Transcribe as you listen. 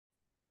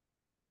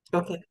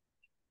Okay.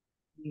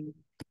 Okay,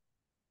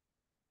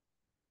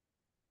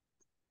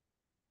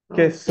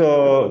 Okay.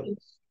 so I think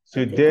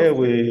today of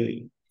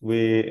it.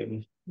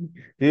 we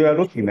you are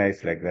looking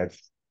nice like that.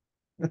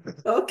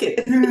 Okay.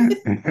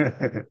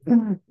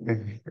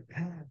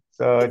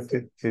 So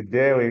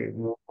today we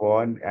move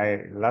on.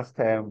 Last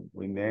time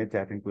we met,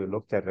 I think we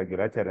looked at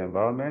regulatory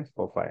environment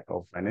for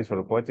of financial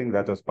reporting.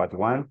 That was part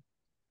one,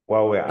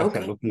 while we're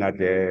actually Okay. looking at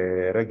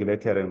the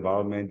regulatory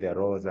environment, the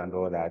roles and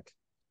all that.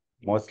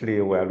 Mostly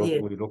Yeah.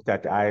 we looked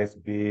at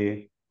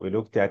ISB, we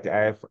looked at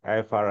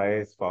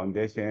IFRS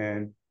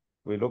Foundation,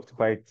 we looked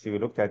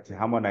at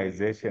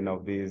harmonization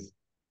of these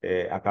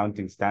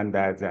accounting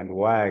standards and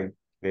why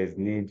there's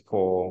need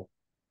for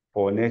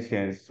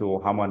nations to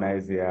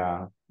harmonize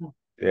their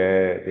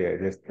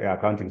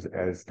accounting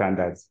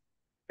standards,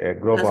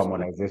 global That's true.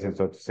 harmonization,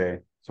 so to say.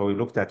 So we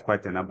looked at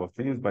quite a number of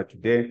things, but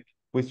today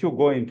we should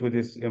go into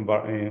this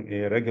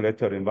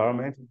regulatory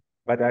environment,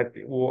 but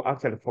we'll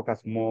actually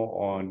focus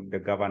more on the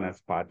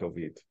governance part of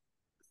it.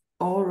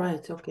 All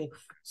right. Okay.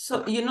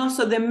 So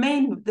so the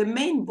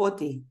main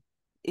body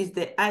is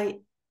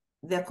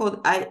they're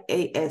called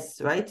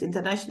IAS, right?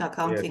 International Yes,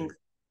 Accounting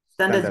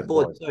Standards standards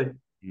Board. board. Sorry.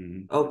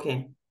 Mhm.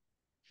 Okay.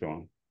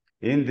 Sure.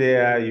 In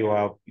there, you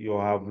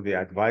have the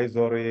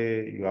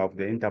advisory, you have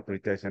the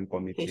interpretation Patient.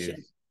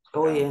 committees.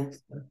 Oh Yeah.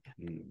 yes.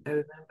 Mm. I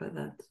remember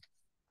that.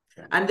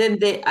 Yeah. And then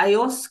the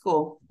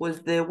IOSCO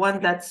was the one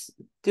that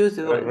deals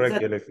with is that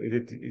Regular.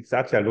 It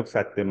actually looks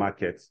at the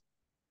markets,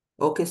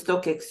 okay,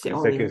 stock exchange. the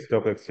Oh yeah.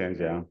 stock exchange.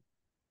 Yeah.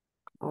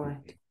 All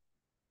right.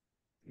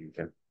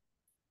 Okay.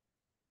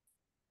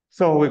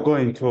 So we go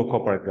into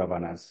corporate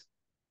governance.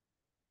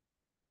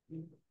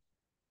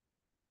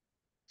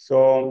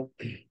 So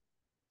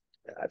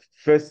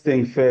first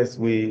thing first,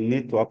 we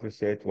need to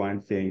appreciate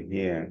one thing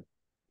here,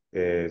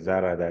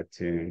 Zara, that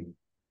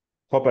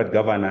corporate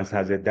governance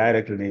has a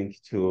direct link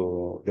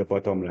to the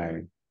bottom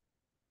line.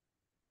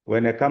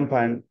 When a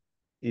company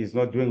is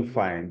not doing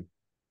fine,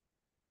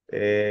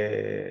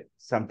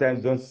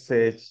 sometimes don't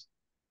search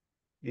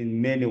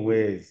in many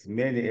ways,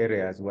 many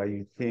areas where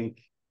you think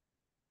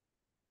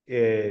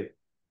uh,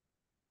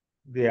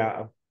 they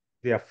are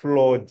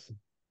flawed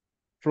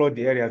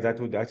areas that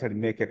would actually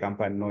make a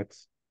company not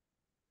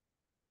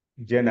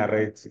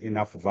generate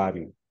enough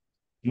value.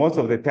 Most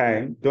of the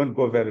time, don't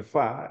go very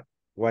far.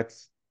 What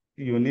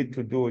you need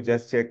to do,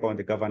 just check on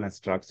the governance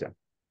structure.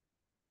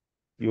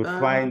 You'd Uh,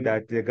 find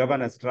that the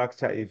governance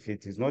structure, if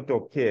it is not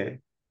okay,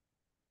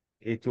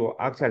 it will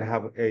actually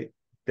have a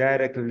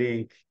direct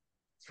link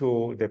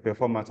to the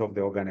performance of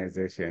the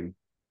organization.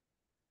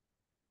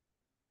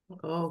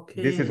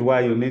 This is okay. why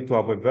you need to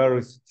have a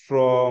very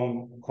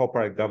strong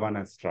corporate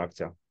governance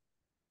structure.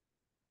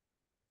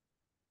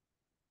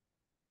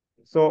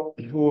 So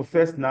we'll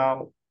first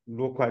now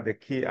look at the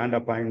key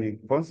underpinning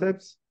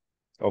concepts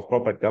of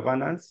corporate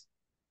governance.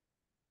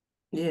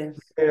 Yes.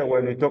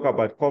 When we talk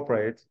about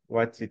corporate,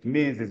 what it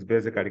means is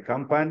basically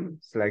company.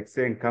 It's like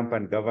saying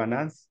company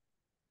governance.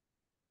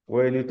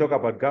 When you talk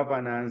about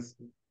governance,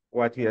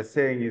 what we are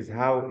saying is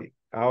how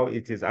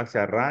it is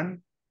actually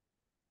run.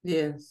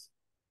 Yes.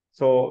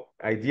 So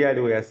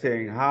ideally, we are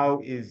saying how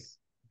is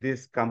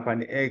this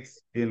company X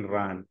being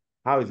run?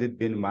 How is it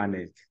being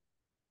managed?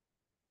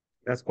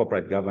 That's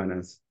corporate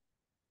governance.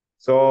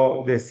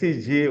 So the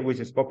CG, which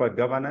is corporate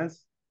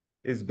governance,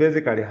 is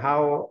basically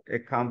how a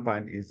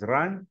company is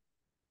run,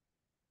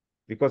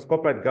 because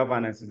corporate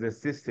governance is a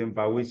system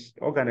by which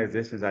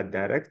organizations are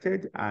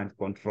directed and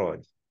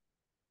controlled.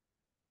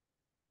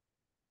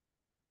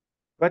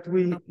 But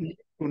we need Okay.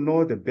 to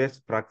know the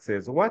best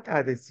practices. What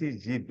are the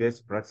CG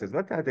best practices?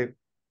 What are the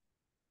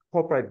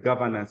corporate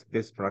governance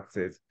best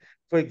practices?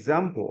 For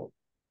example,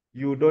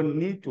 you don't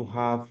need to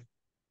have,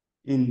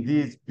 in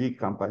these big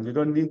companies, you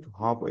don't need to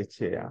have a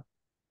chair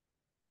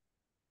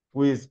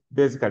who is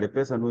basically a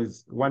person who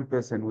is one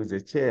person who is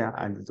a chair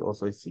and is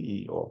also a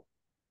CEO.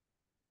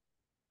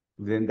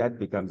 Then that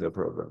becomes a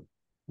problem.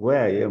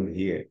 Where I am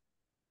here,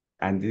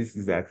 and this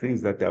is the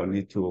things that I'll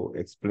need to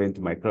explain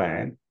to my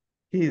client,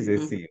 he is a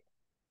Mm. CEO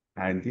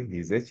and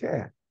he's a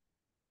chair.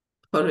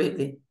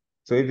 Already.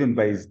 So even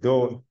by his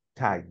door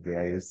tag,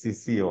 there is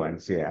CEO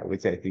and chair,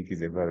 which I think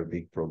is a very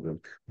big problem.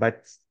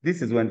 But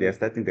this is when they are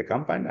starting the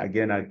company.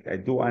 Again, I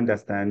do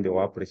understand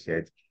or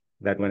appreciate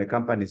that when a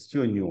company is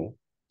still new,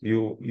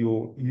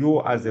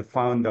 you as a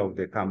founder of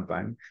the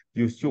company,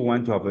 you still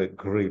want to have a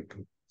grip.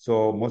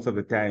 So most of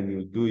the time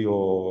you do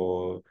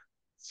your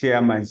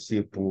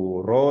chairmanship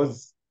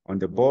roles on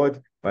the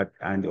board,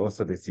 and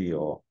also the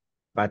CEO.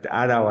 But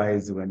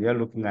otherwise, when you're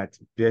looking at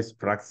best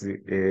practice,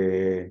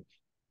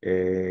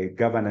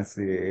 governance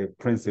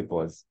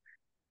principles,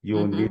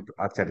 you need Mm-hmm. to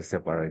actually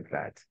separate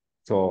that.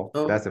 So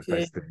that's the Okay.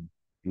 first thing.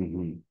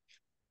 Mhm.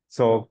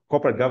 So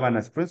corporate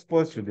governance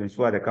principles should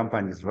ensure the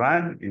company is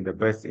run in the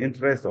best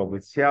interest of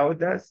its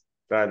shareholders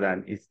rather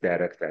than its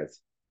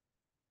directors.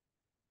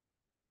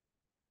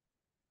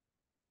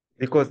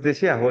 Because the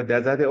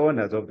shareholders are the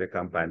owners of the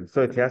company,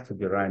 so it has to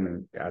be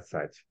run as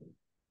such.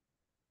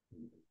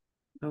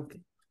 Okay.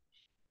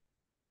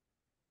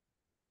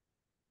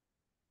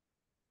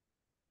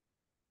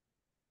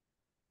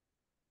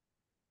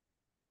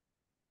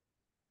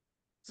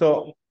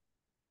 So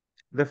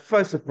the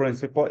first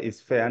principle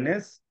is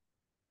fairness,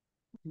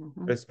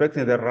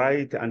 respecting the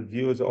right and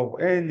views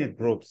of any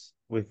groups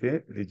with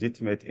a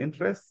legitimate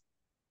interest.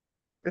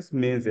 This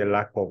means a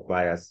lack of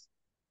bias.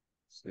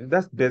 So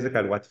that's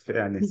basically what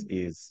fairness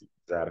is,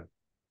 Zara,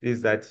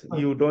 is that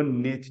you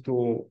don't need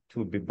to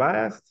be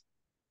biased.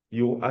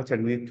 You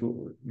actually need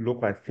to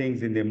look at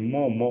things in a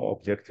more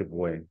objective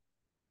way.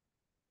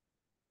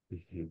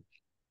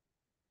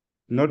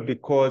 Not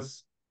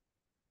because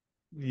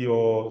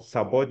your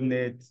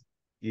subordinate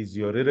is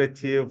your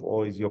relative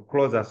or is your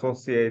close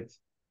associate,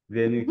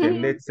 then you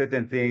can let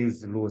certain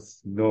things loose.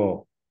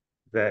 No,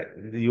 that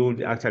you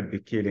would actually be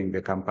killing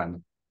the company.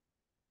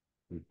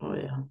 Oh,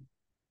 yeah.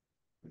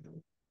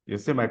 You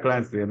see, my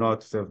clients, they know how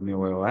to serve me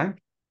well, eh?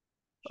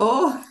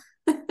 Oh,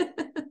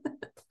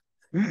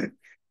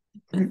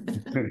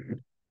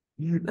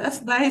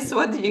 that's nice.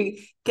 What do you,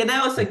 can I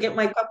also get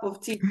my cup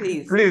of tea,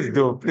 please? Please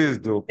do, please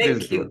do,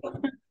 please Thank do. you.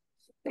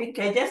 Thank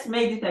you. I just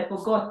made it, I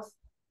forgot.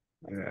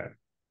 Yeah.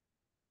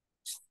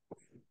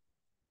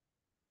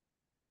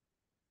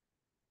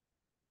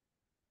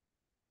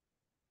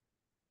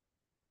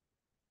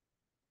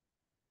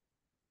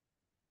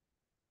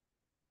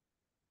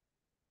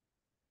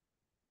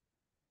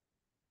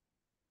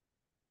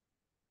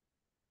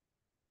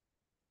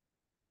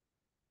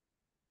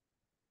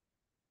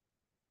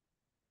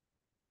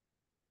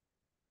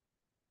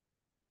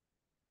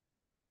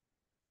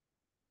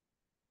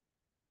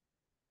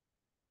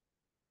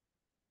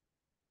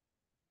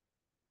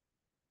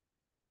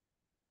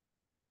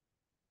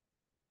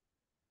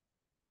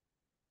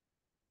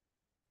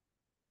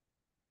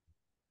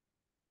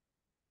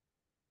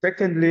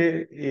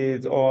 Secondly,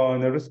 is on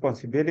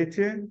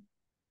responsibility,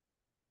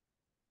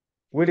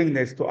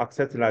 willingness to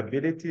accept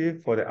liability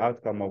for the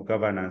outcome of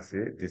governance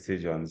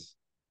decisions.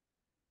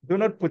 Do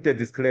not put a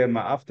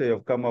disclaimer after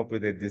you've come up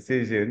with a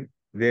decision,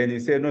 then you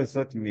say, no, it's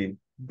not me.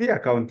 Be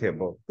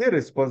accountable, be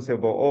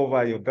responsible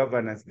over your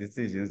governance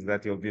decisions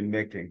that you've been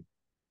making.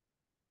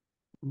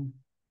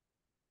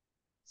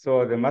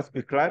 So there must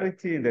be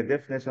clarity in the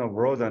definition of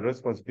roles and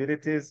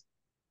responsibilities.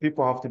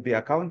 People have to be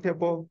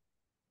accountable.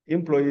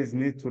 Employees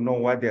need to know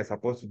what they're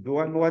supposed to do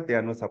and what they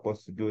are not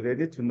supposed to do. They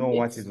need to know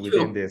what is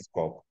within their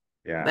scope.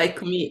 Yeah.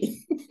 Like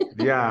me.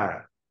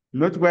 Yeah.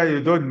 Not where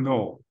you don't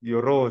know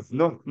your roles.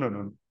 No,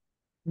 no,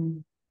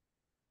 no.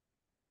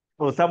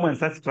 Or someone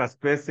starts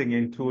trespassing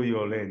into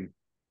your lane.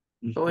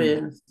 Oh,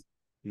 yes.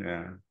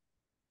 Yeah.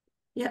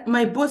 Yeah,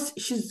 my boss,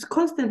 she's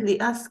constantly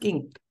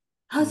asking,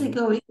 how's it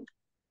going?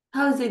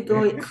 How's it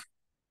going?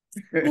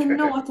 I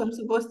know what I'm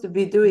supposed to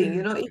be doing.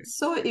 You know, it's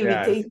so Yes.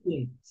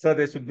 irritating. So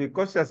there should be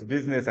cautious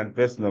business and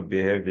personal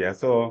behavior.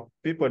 So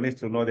people need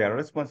to know their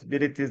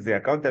responsibilities,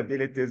 their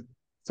accountabilities,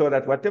 so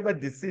that whatever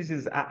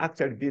decisions are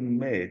actually being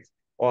made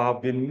or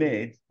have been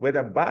made,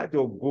 whether bad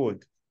or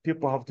good,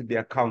 people have to be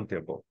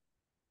accountable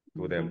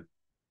to them.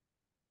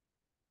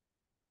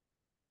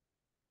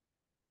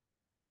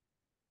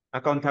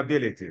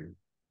 Accountability,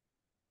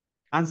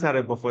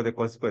 answerable for the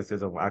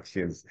consequences of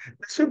actions.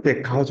 There should be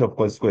a culture of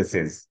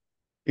consequences.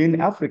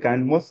 In Africa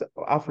and most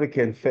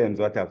African firms,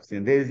 what I've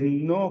seen, there is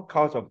no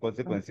culture of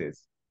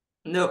consequences.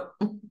 No.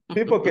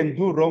 People can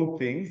do wrong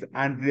things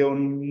and they will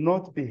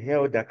not be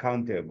held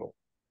accountable.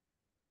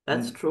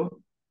 That's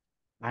true.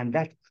 And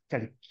that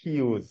actually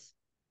kills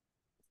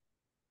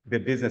the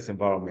business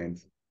environment.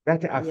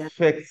 That Yeah.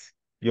 affects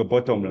your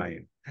bottom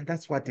line. And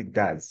that's what it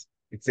does.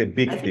 It's a I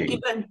big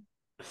think thing.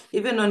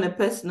 even on a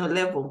personal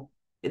level,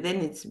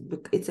 then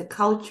it's a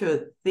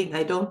culture thing.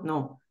 I don't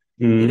know.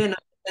 Mm. Even on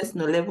a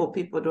personal level,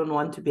 people don't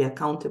want to be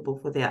accountable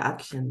for their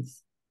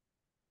actions.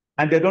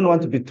 And they don't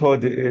want to be told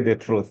the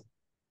truth.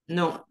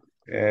 No.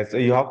 So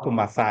you have to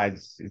massage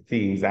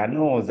things. I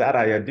know,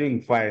 Zara, you're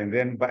doing fine.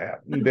 Then by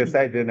the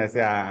side, then I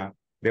say,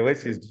 the way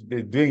she's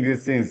doing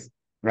these things,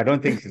 I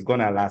don't think she's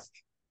gonna last.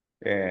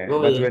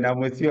 Oh, But yeah. when I'm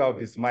with you, I'll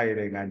be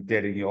smiling and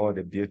telling you all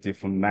the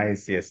beautiful,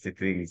 nicest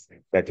things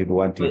that you'd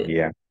want to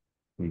hear.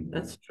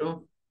 That's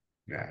true.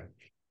 Yeah.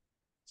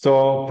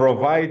 So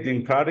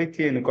providing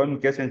clarity in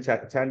communication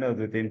channels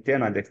with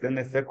internal and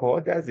external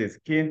stakeholders is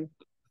key.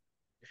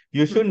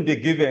 You shouldn't be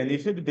given, you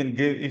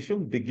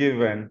shouldn't be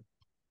given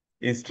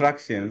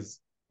instructions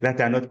that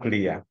are not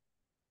clear,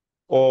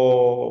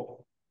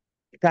 or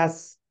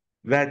tasks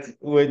that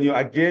when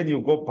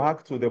you go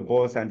back to the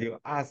boss and you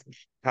ask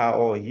her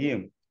or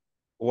him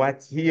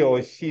what he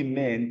or she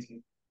meant,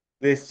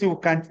 they still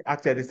can't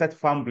actually start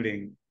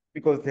fumbling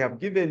because they have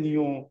given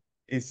you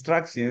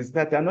instructions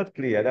that are not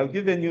clear. They've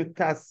given you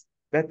tasks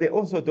that they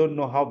also don't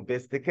know how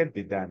best they can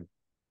be done.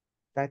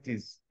 That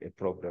is a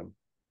problem.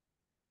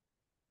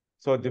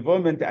 So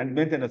development and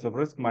maintenance of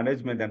risk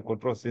management and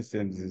control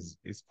systems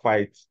is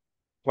quite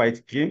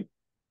key.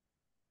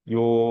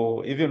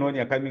 Even when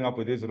you're coming up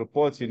with these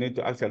reports, you need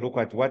to actually look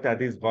at what are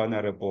these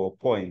vulnerable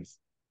points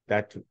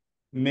that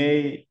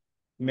may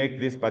make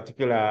this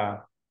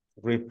particular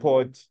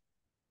report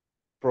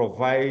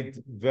provide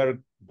very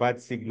bad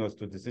signals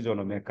to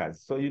decision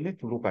makers. So you need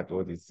to look at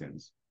all these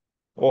things.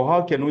 Or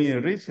how can we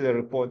enrich the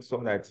report so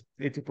that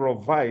it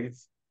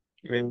provides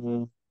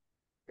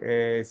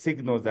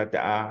signals that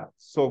are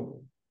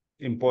so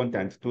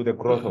important to the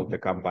growth of the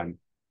company.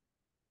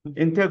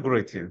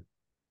 Integrity.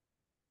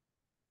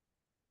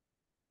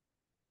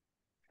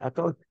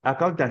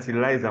 Accountancy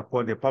relies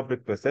upon the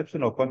public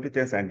perception of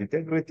competence and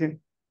integrity.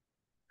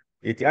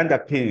 It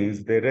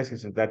underpins the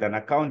relationship that an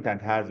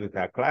accountant has with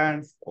our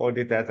clients,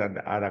 auditors, and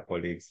other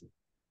colleagues.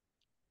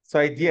 So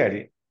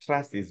ideally,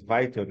 trust is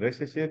vital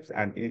relationships,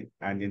 and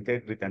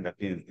integrity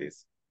underpins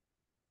this.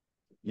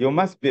 You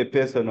must be a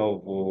person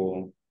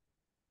of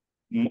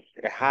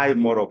a high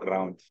moral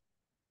ground.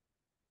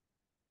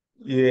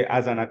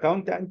 As an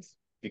accountant,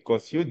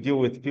 because you deal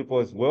with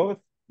people's wealth,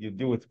 you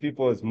deal with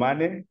people's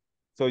money,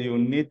 so you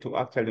need to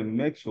actually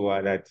make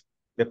sure that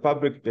the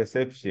public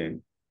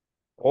perception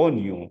on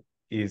you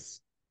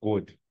is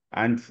good,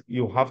 and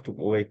you have to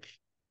work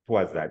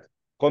towards that.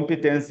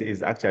 Competence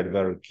is actually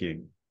very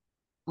key.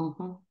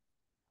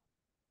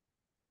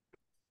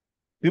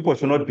 People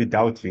should not be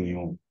doubting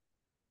you.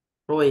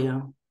 Oh,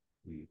 yeah.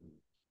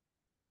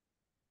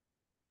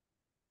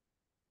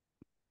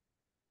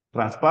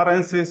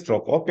 Transparency,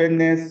 stroke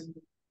openness.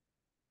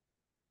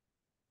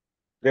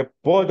 The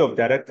board of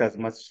directors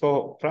must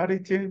show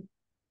clarity,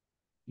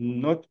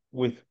 not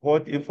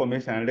withhold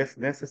information unless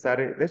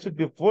necessary. There should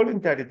be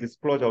voluntary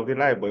disclosure of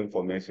reliable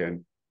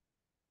information.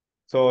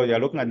 So you're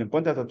looking at the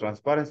importance of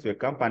transparency to a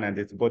company and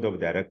its board of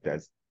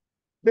directors.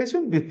 There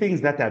shouldn't be things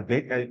that are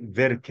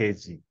very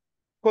cagey,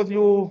 because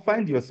you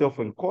find yourself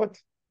in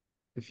court.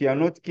 If you are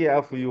not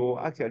careful, you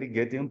actually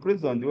get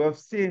imprisoned. We have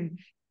seen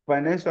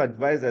financial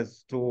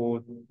advisors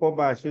to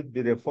should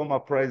be the former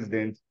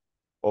president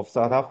of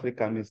South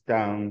Africa,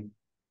 Mr.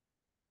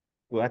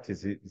 What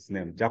is his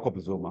name? Jacob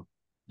Zuma.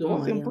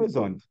 Was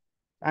imprisoned.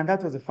 And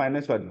that was a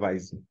financial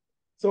advisor.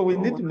 So we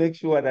need to make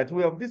sure that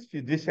we have this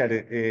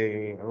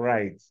fiduciary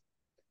rights,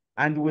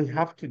 and we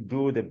have to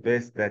do the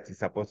best that is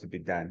supposed to be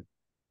done.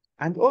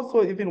 And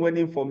also, even when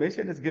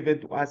information is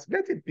given to us,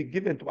 let it be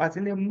given to us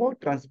in a more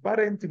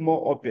transparent,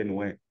 more open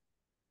way.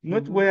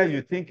 Not where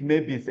you think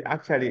maybe it's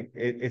actually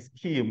a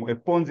scheme, a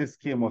Ponzi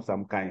scheme of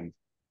some kind.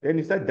 Then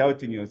you start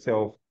doubting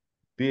yourself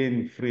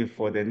being free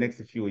for the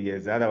next few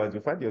years. Otherwise,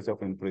 you find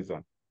yourself in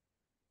prison,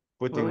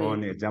 putting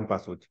on a jumper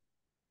suit.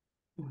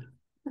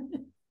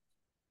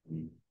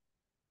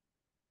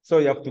 So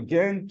you have to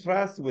gain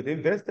trust with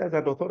investors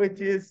and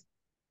authorities,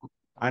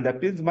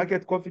 underpins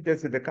market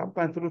confidence in the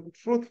company through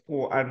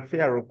truthful and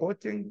fair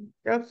reporting,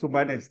 helps to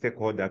manage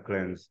stakeholder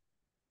claims.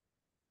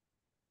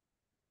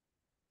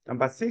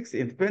 Number 6,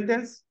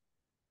 independence.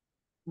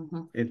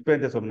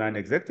 Independence of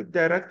non-executive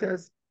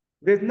directors.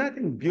 There's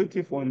nothing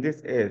beautiful on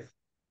this earth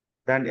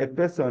than a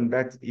person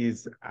that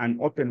is an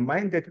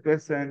open-minded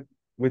person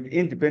with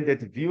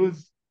independent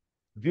views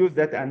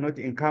that are not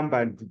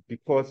encumbered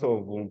because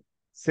of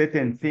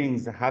certain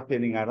things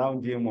happening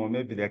around him, or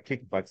maybe there are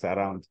kickbacks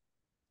around.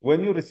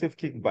 When you receive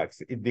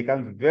kickbacks, it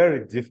becomes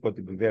very difficult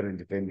to be very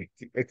independent,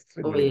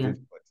 extremely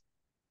difficult.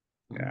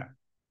 Yeah.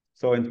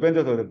 So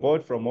independence of the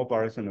board from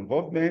operational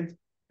involvement,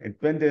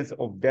 independence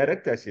of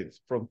directorships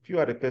from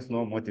purely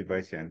personal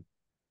motivation.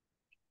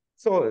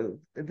 So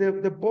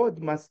the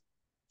board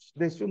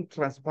they shouldn't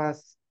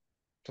trespass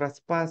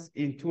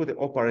into the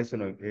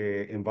operational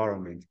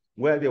environment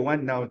where they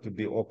want now to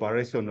be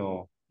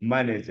operational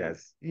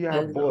managers. You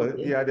are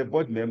the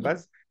board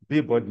members,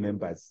 be board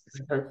members.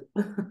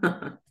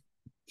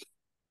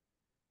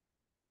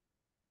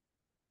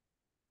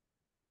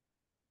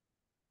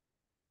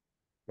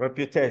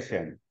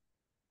 Reputation.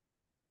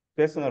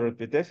 Personal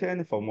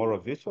reputation for moral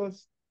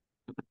virtues.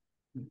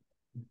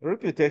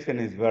 Reputation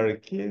is very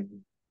key.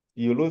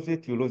 You lose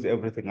it, you lose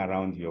everything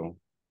around you.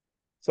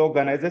 So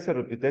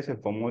organizational reputation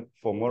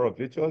for moral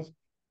virtues,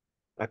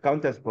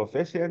 accountant's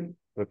profession,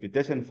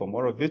 reputation for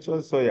moral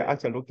virtues. So you're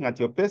actually looking at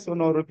your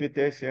personal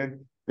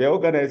reputation, the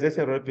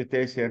organizational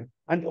reputation,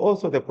 and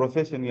also the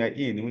profession you're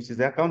in, which is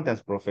the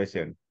accountant's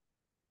profession.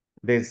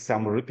 There's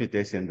some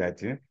reputation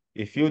that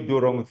if you do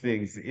wrong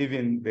things,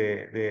 even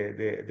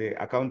the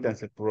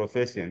accountant's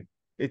profession,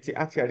 it's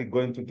actually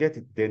going to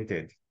get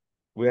dented.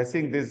 We are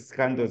seeing these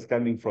scandals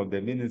coming from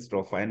the Minister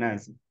of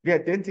Finance. They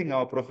are denting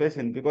our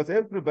profession because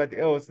everybody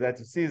else that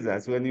sees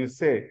us, when you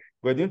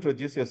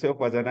introduce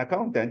yourself as an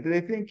accountant,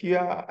 they think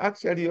your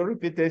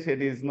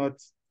reputation is not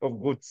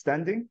of good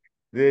standing.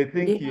 They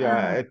think you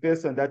are a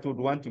person that would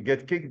want to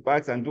get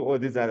kickbacks and do all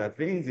these other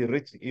things,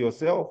 enrich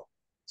yourself.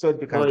 So it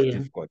becomes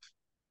difficult.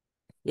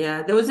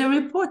 Yeah, there was a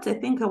report, I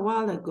think, a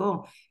while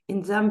ago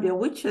in Zambia,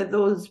 which are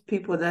those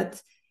people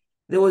that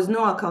there was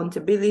no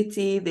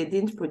accountability, they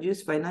didn't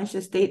produce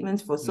financial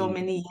statements for so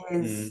many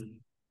years.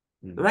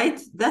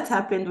 Right? That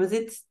happened. Was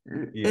it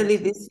early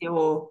this year?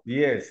 Or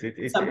yes,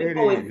 it's some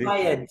people were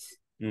fired.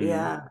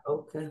 Yeah,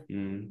 okay.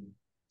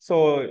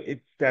 So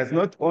it does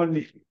not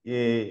only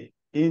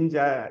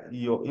injure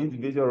your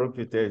individual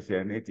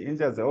reputation, it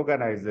injures the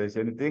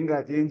organization, it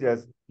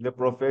injures the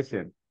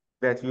profession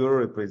that you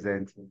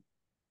represent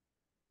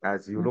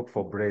as you look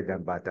for bread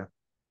and butter.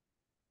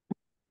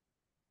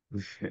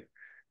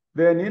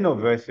 Then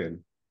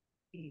innovation.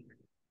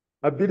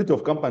 ability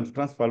of companies to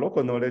transfer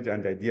local knowledge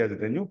and ideas,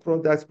 the new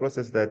products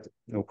process that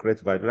create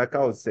value. Like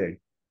I was saying,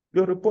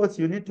 your reports,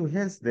 you need to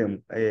enhance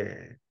them,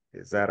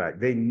 Zara.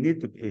 They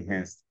need to be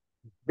enhanced.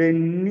 They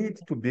need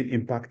to be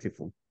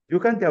impactful. You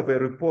can't have a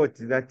report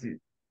that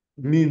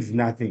means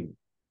nothing.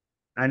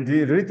 And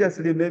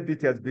religiously, maybe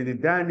it has been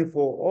done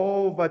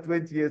for over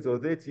 20 years or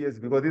 30 years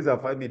because these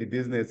are family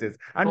businesses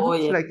and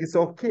looks like it's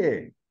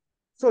okay.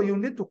 So you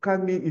need to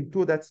come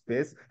into that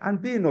space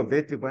and be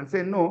innovative and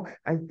say, no,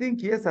 I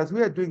think, yes, as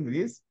we are doing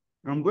this,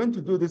 I'm going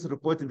to do this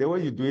report in the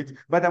way you do it,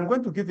 but I'm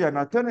going to give you an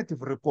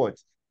alternative report.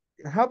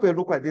 Have a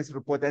look at this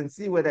report and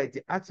see whether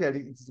it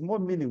actually is more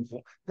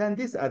meaningful than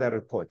this other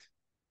report.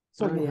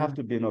 So you have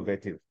to be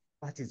innovative.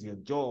 That is your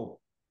job.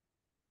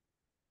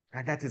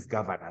 And that is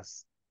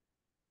governance.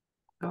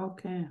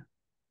 Okay.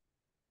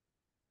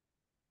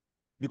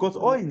 Because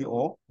all in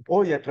all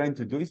you're trying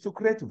to do is to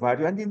create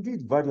value, and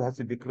indeed value has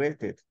to be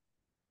created.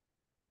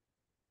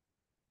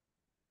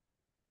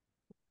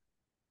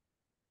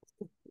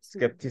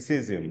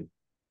 Skepticism,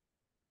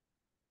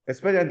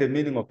 especially the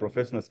meaning of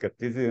professional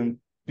skepticism,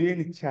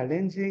 being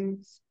challenging,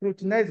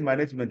 scrutinize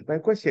management by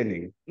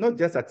questioning, not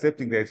just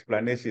accepting the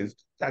explanations,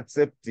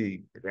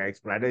 accepting the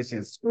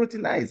explanations,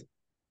 scrutinize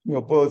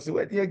your boss.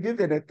 When you're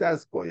given a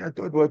task or you're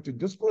told what to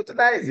do,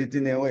 scrutinize it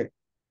in a way.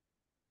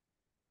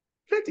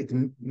 Let it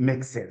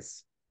make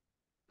sense.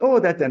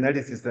 All that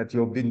analysis that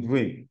you've been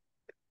doing,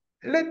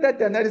 let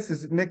that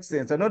analysis make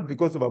sense, and not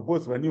because of a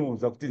boss when you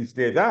was often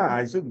said,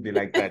 I shouldn't be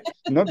like that.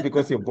 Not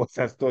because your boss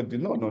has told you.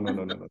 No.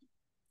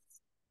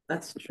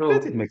 That's true.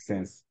 Let it make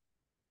sense.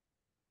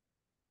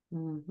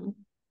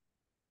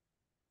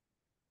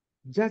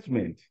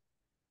 Judgment,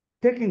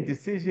 taking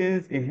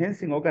decisions,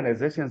 enhancing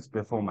organizations'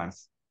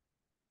 performance.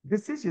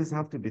 Decisions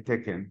have to be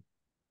taken.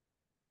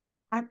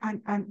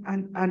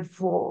 And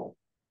for,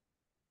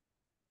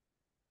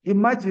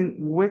 imagine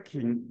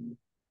working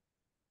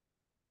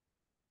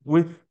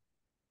with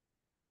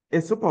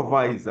a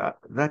supervisor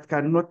that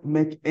cannot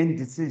make any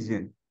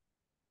decision.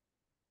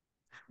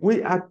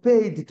 We are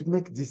paid to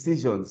make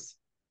decisions.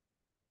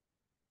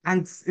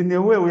 And in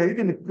a way, we are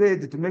even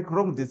paid to make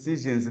wrong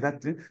decisions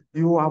that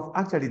you have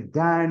actually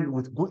done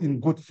in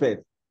good faith.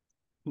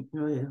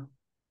 Oh, yeah.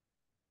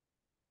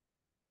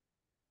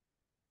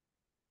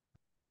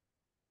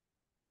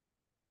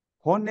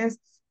 Honest,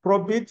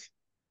 probate,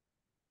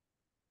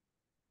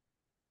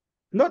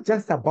 not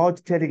just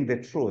about telling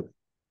the truth,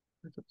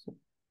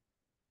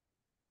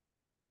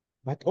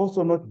 but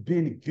also not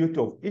being guilty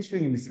of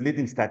issuing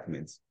misleading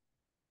statements.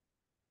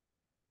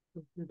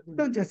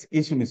 Don't just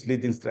issue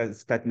misleading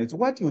statements.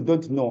 What you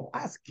don't know,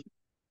 ask.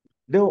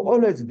 There will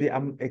always be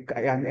an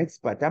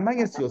expert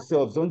amongst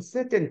yourselves on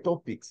certain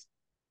topics.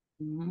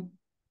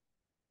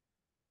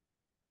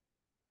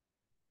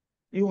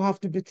 You have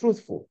to be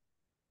truthful.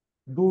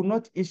 Do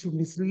not issue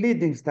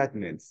misleading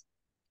statements,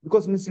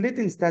 because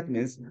misleading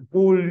statements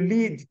will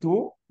lead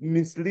to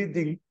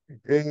misleading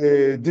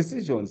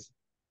decisions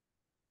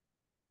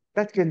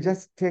that can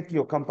just take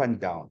your company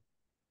down,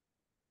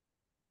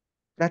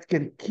 that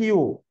can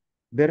kill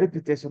the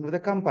reputation of the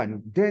company,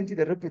 dent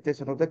the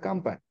reputation of the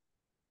company,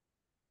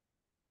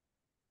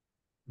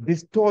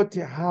 distort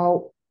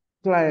how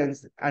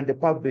clients and the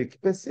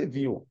public perceive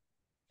you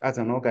as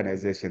an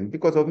organization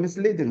because of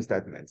misleading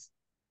statements.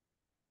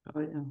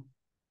 Oh, yeah.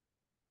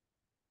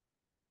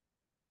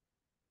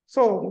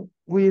 So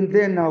we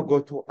then now go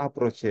to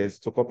approaches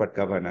to corporate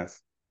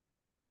governance.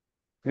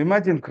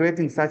 Imagine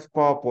creating such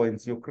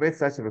PowerPoints. You create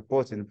such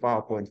reports in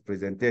PowerPoint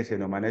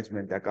presentation or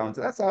management accounts.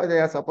 That's how they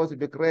are supposed to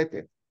be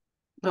created.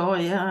 Oh,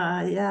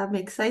 yeah. Yeah, I'm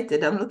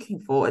excited. I'm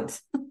looking forward.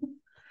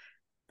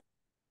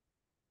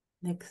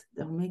 Next,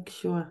 I'll make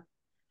sure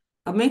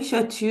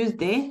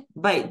Tuesday,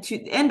 by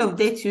end of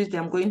day Tuesday,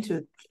 I'm going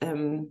to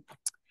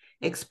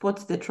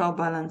export the trial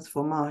balance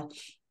for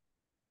March.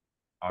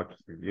 Okay,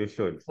 you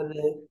should.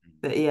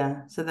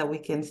 Yeah, so that we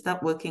can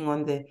start working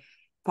on the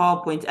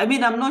PowerPoint. I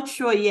mean, I'm not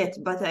sure yet,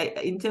 but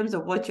in terms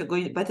of what you're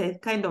going, but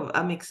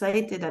I'm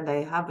excited and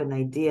I have an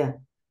idea.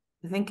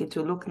 I think it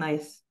will look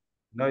nice.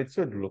 No, it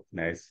should look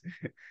nice.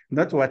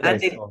 Not what I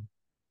saw.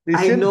 It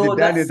I shouldn't know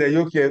be done in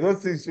the UK.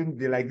 Those things shouldn't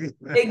be like this.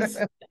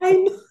 I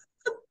know.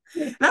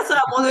 That's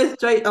why I'm always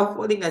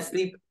falling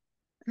asleep.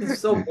 It's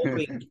so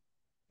boring.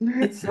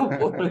 It's so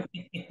boring.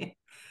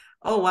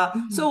 Oh, wow.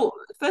 So,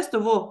 first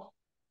of all,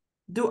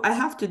 do I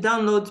have to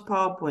download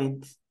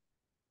PowerPoint?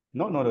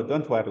 No,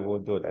 don't worry. We'll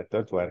do that.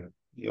 Don't worry.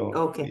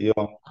 Okay.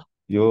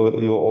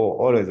 You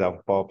always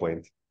have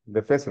PowerPoint.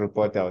 The first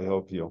report, I'll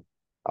help you.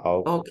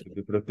 I'll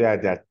be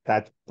prepared at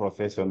that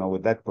professional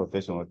with that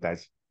professional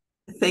touch.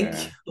 Thank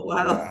you.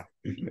 Wow.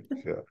 Yeah.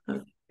 Sure.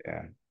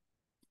 Yeah.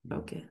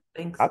 Okay.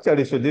 Thanks. Actually,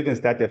 you should even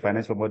start a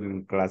financial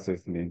modeling class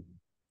with me.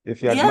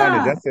 If you have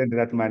money, just send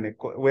that money.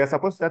 We are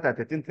supposed to start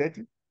at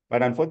 13:30,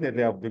 but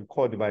unfortunately, I've been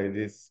called by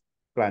this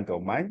client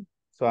of mine.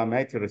 So I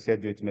might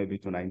reschedule it maybe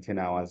to 19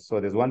 hours. So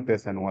there's one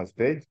person who has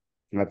paid.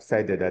 I've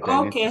decided that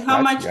I need to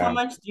start. How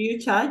much do you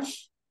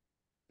charge?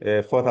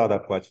 4,000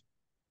 kwacha.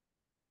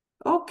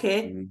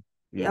 Okay.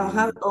 Yeah, I'll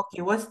have,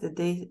 okay, what's the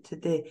day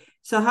today?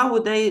 So how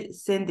would I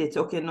send it?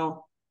 Okay,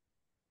 no.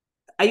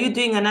 Are you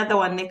doing another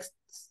one next?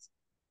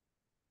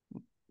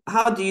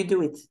 How do you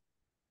do it?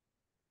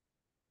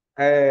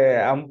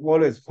 I'm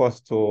always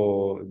forced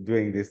to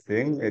doing this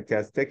thing. It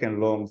has taken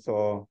long,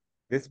 so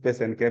this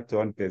person kept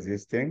on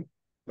persisting.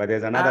 But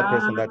there's another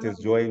person that is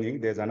joining.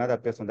 There's another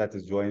person that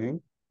is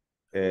joining.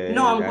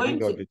 No, I'm I think going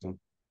there'll to. be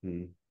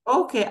two.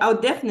 Okay,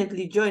 I'll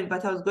definitely join,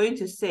 but I was going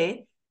to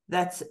say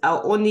that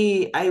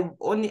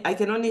I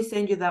can only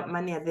send you that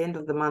money at the end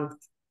of the month.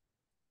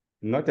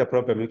 Not a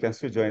problem. You can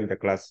still join the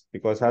class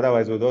because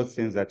otherwise, with those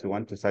things that you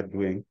want to start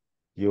doing,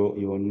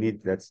 you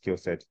need that skill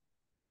set.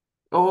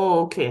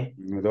 Oh, okay.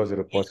 Those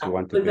reports you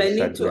want to Because be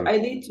start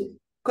doing.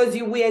 because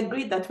we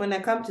agreed that when I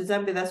come to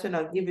Zambia, that's when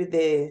I'll give you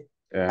the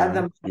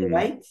other money,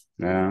 right?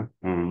 Yeah.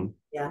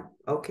 Yeah.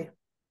 Okay.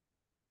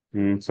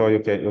 So you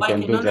I can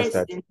can do only just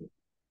that. send.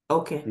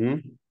 Okay.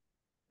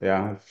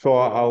 Yeah. So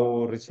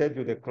I'll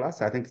reschedule the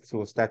class. I think it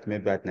will start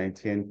maybe at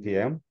 19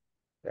 p.m.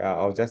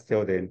 I'll just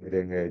tell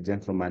the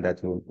gentleman that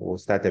we'll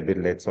start a bit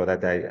late so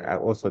that I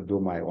also do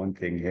my own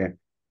thing here.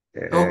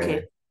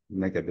 Okay.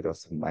 Make a bit of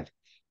some money.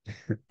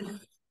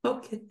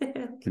 Okay.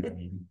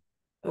 Okay.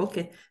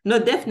 Okay. No,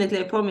 definitely.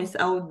 I promise.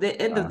 I'll the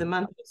end of the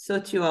month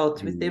sort you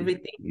out with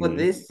everything for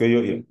this. So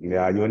you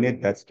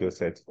need that skill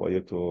set for you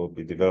to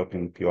be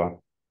developing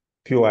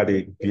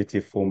purely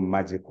beautiful,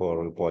 magical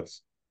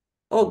reports.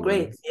 Oh,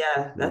 great.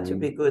 Yeah, that would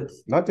be good.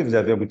 Not if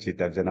they're very cheap,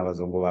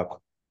 abazungu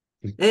bako.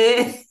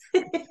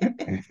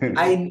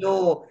 I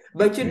know.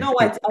 But you know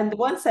what? And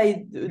once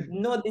I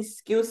know this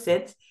skill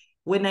set,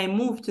 when I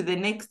move to the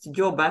next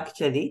job,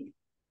 actually,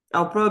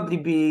 I'll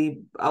probably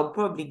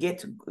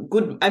get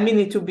good. I mean,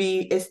 it will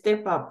be a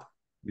step up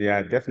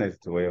Yeah,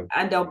 definitely will.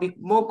 and I'll be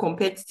more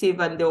competitive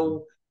and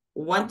they'll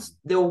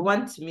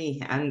want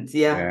me. And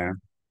yeah, Yeah.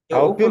 they'll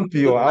I'll open pimp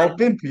me you. good I'll money.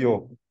 pimp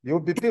you. You'll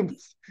be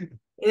pimped.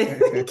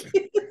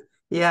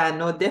 Yeah,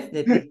 no,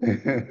 definitely.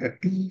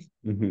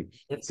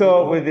 So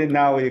Definitely. within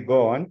now we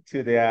go on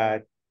to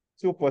the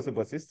two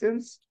possible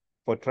systems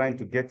for trying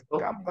to get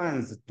Okay.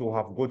 companies to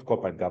have good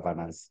corporate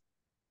governance.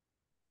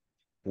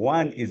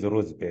 One is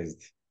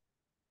rules-based.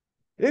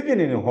 Even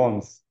in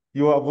homes,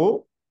 you have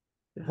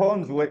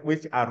homes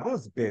which are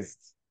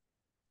rules-based.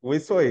 We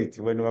saw it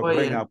when we were Oh,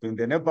 growing yeah. up in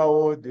the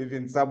neighborhood.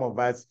 Even some of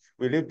us,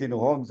 we lived in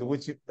homes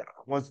which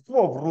was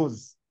full of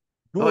rules,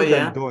 Oh, do's and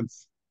yeah.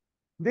 don'ts.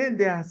 Then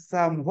there are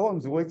some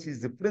homes which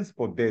is the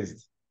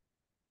principle-based,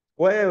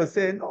 where you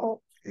say,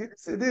 no,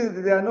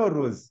 there are no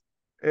rules.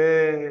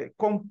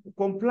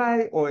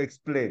 Comply or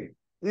explain.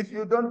 If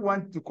you don't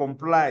want to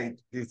comply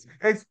to this,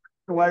 explain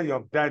why you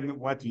have done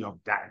what you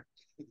have done.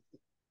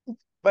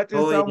 But in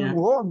Oh, some yeah.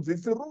 homes,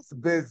 it's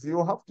rules-based.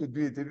 You have to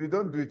do it. If you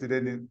don't do it,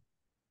 then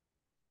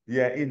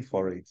you're in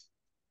for it.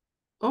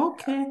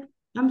 Okay.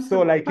 I'm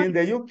So like in the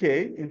surprised. UK,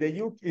 in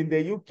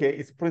the UK,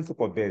 it's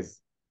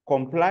principle-based.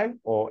 Comply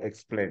or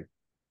explain.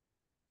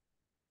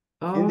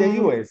 In the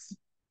Oh, US,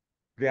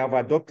 they have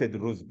adopted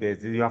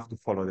rules-based. You have to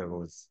follow the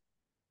rules.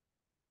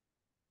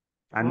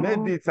 And oh,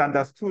 maybe it's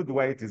understood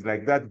why it is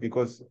like that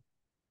because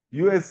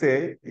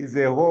USA is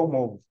a home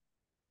of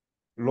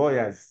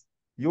lawyers.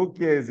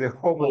 UK is a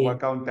home oh, of yeah.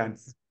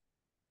 accountants.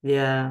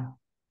 Yeah.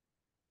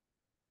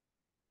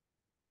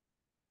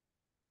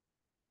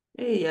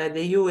 Hey, yeah,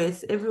 the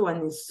US,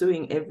 everyone is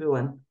suing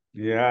everyone.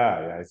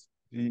 Yeah,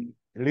 yes,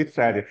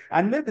 literally.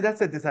 And maybe that's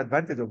a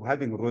disadvantage of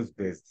having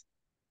rules-based.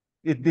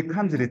 It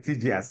becomes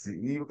litigious.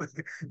 You have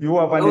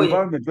an Oh, yeah.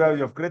 environment where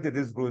you have created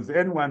these rules.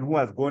 Anyone who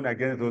has gone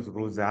against those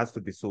rules has to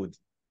be sued.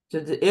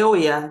 Oh,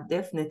 yeah,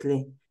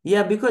 definitely.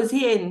 Yeah, because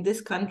here in this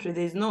country,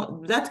 there's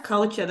no that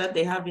culture that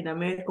they have in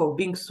America of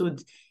being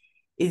sued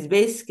is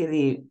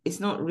basically it's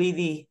not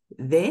really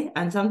there.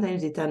 And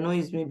sometimes it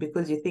annoys me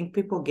because you think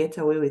people get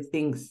away with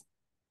things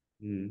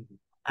Mm.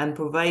 and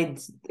provide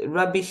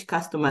rubbish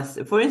customers.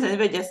 For instance,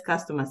 even just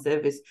customer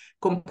service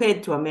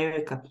compared to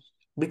America,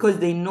 because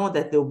they know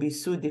that they'll be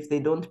sued if they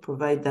don't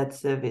provide that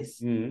service.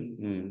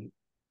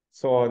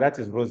 So that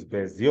is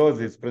rules-based. Yours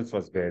is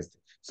principles-based.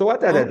 So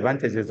what are the Oh,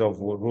 advantages of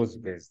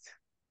rules-based?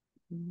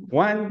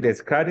 One,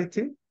 there's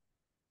clarity.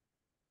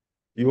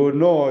 You will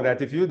know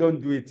that if you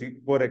don't do it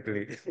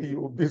correctly,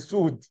 you will be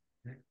sued.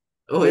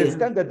 oh There's yeah.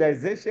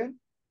 standardization,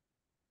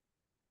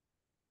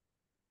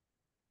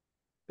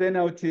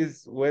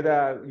 penalties,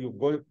 whether you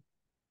go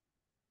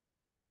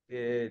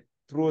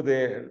through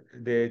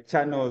the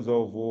channels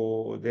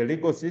of the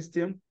legal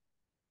system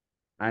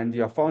and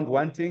you're found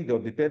wanting,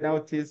 there'll be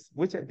penalties,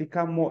 which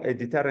become more a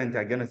deterrent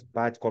against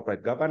bad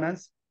corporate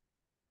governance.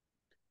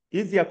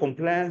 Easier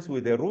compliance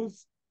with the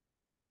rules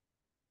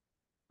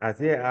as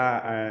they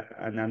are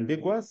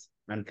unambiguous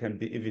and can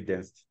be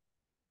evidenced.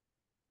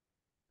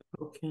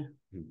 Okay.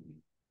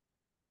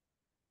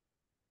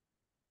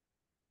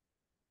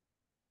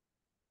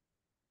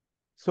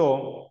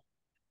 So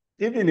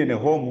even in a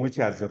home which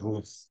has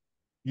rules,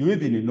 you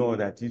even know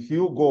that if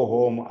you go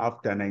home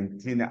after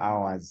 19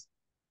 hours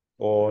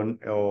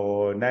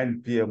or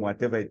 9 p.m.,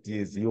 whatever it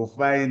is, you'll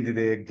find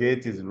the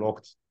gate is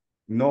locked.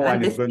 No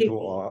And one the is going safe,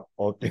 to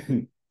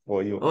open.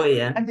 for you. Oh,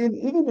 yeah. And then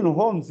even in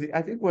homes,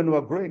 I think when we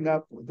were growing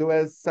up, there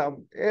were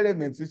some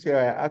elements which were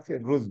actually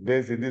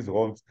rules-based in these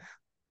homes.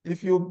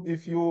 If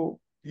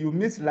you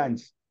miss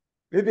lunch,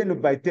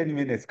 even by 10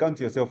 minutes, count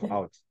yourself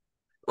out.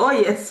 Oh,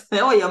 yes.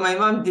 Oh, yeah. My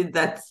mom did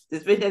that,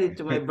 especially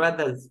to my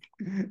brothers.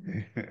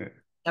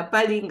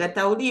 Chapali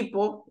ngata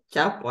ulipo,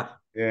 chapwa.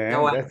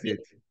 Yeah, that's it.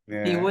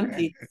 He Yeah. won't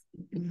eat.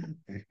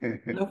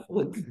 No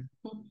food.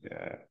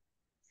 Yeah,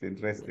 it's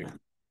interesting.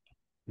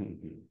 Yeah.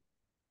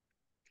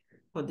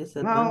 For Now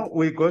disadvantage.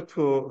 we go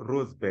to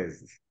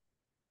rules-based,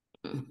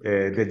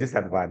 the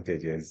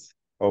disadvantages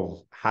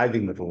of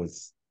having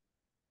rules.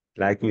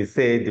 Like we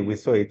said, we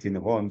saw it in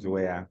homes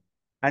where,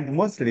 and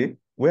mostly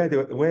where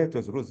it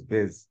was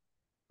rules-based,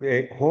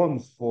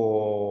 homes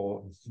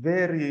for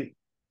very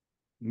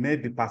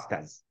maybe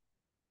pastors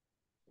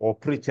or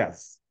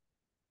preachers.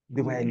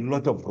 There were a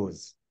lot of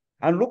rules.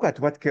 And look at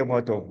what came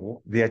out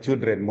of their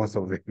children, most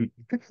of them.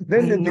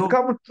 Then I they know.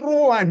 become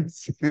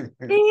truants. Yeah.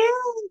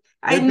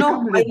 I They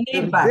know become my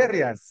neighbor.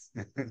 rebellious.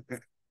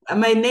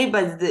 My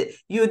neighbors,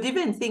 you'd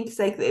even think it's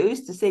like they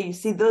used to say, you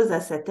see, those are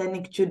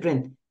satanic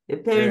children. The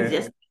parents Yeah,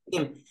 just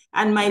them.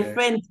 And my yeah.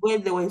 friends, where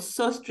they were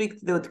so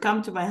strict, they would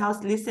come to my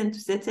house, listen to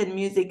certain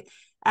music.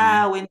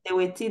 Mm, When they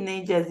were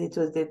teenagers, it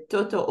was the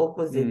total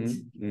opposite.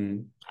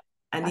 mm.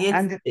 And yet,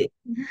 And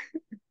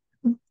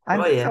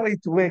oh that's yeah, how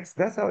it works.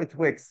 That's how it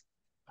works.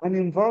 An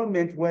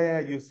environment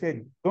where you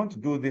said, don't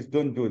do this,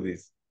 don't do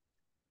this.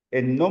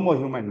 A normal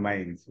human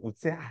mind would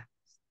say,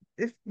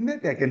 if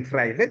maybe I can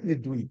try, let me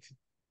do it.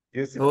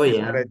 You see, oh this is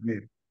what yeah, I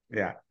mean.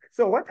 Yeah.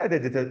 So what are the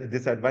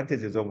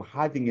disadvantages of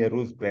having a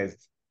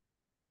rules-based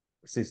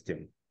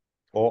system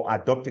or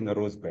adopting a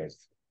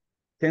rules-based?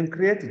 Can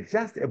create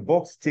just a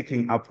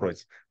box-ticking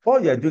approach.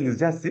 All you're doing is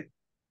just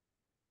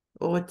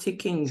or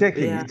ticking,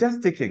 checking, yeah, it's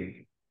just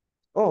ticking.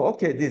 Oh,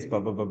 okay, this, blah,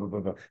 blah, blah, blah, blah,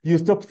 blah. You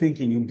stop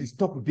thinking, you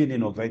stop being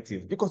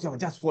innovative because you're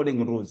just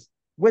following rules.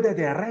 Whether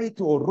they're right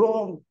or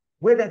wrong,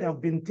 whether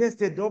they've been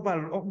tested over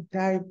a long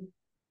time,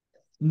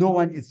 no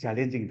one is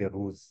challenging the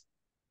rules.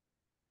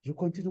 You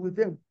continue with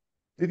them,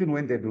 even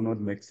when they do not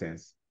make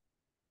sense.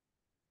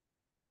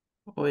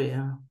 oh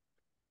yeah,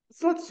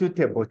 It's not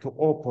suitable to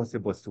all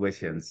possible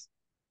situations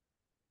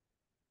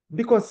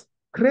because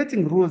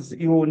creating rules,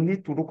 you will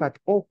need to look at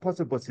all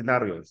possible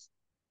scenarios,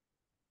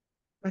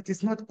 but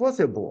it's not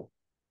possible.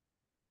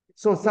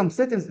 So some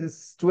certain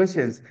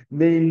situations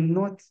may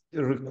not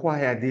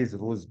require these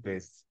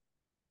rules-based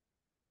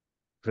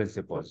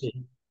principles.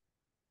 okay,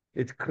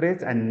 It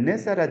creates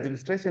unnecessary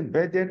administration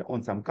burden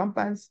on some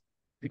companies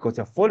because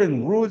you're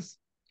following rules,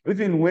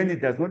 even when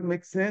it does not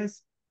make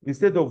sense,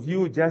 instead of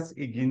you just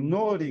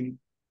ignoring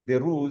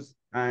the rules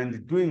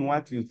and doing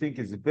what you think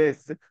is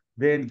best,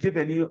 then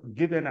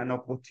given an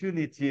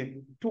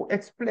opportunity to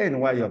explain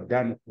why you have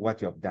done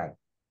what you have done.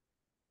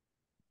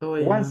 oh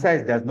One yeah,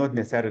 size does not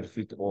necessarily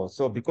fit all.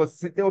 So because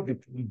there will be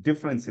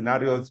different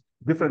scenarios,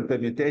 different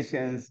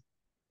permutations,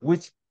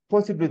 which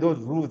possibly those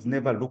rules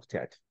never looked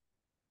at.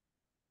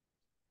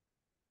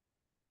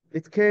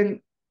 It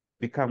can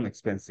become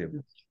expensive.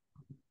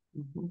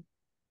 mm-hmm.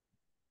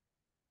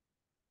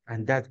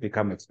 And that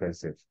become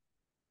expensive.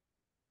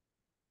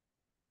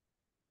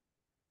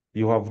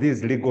 You have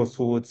these legal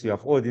suits, you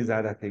have all these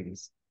other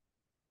things.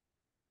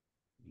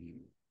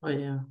 Oh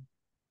yeah,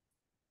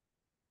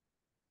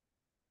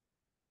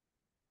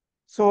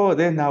 So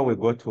then now we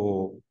go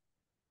to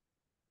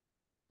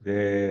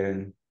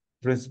the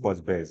principles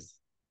based.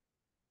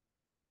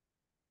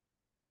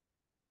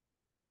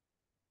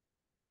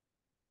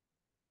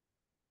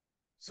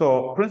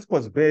 So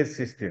principles based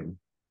system,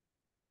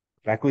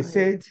 like we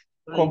said,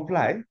 right,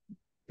 comply.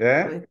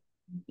 Yeah, right.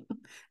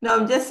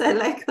 No, I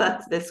like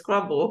that, the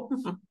Scrabble.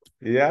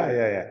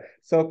 yeah.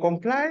 So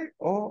comply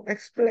or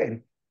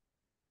explain.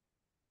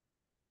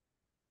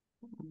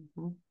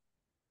 Mhm.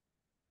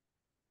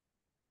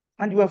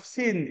 And you have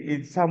seen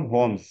in some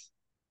homes,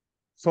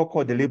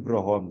 so-called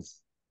liberal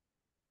homes,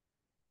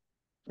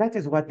 that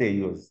is what they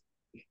use.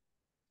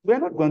 We're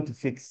not going to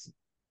fix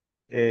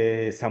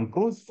some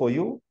rules for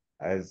you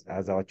as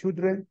our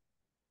children,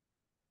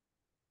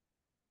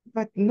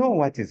 but know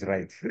what is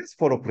right. Let's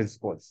follow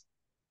principles.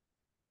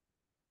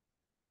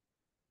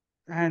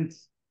 And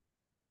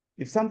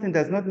if something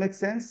does not make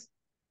sense,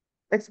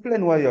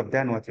 explain why you have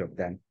done what you have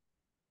done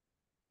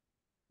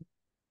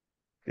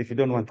if you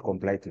don't want to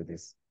comply to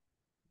this.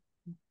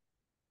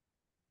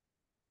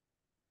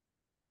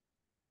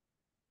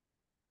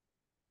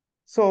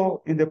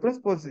 So in the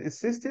principles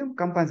system,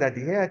 companies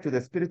adhere to the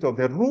spirit of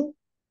the rule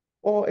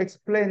or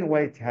explain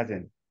why it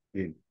hasn't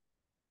been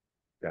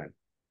done.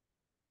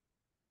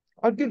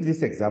 I'll give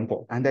this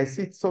example, and I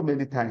see it so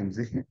many times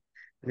in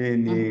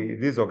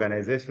Mhm. these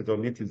organizations or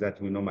meetings that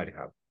we normally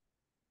have.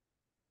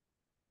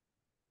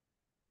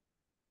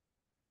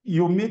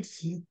 You meet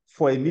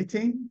for a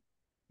meeting,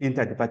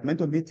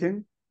 interdepartmental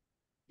meeting,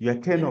 you are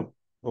 10 Yeah.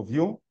 of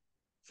you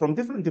from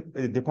different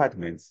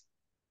departments.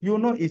 You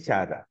know each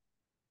other.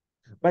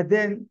 But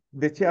then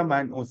the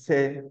chairman will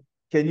say,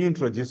 can you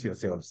introduce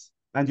yourselves?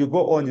 And you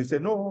go on, you say,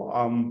 no,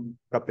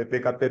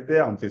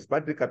 Kapepe, I'm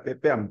Fitzpatrick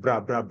Kapepe, I'm bra,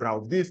 bra, bra.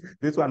 This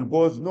one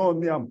goes, no,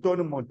 me, I'm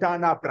Tony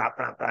Montana, bra,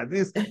 bra, bra.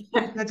 This,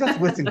 you're just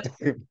wasting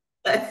time.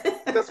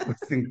 Just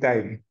wasting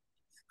time.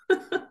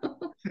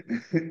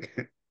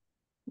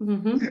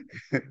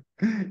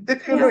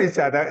 If you know each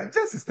other,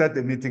 just start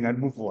the meeting and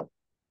move on.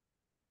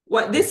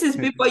 What, this is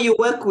people you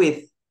work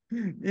with?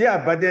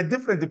 Yeah, but they're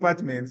different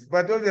departments.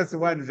 But obviously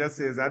one just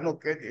says, I know,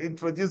 can you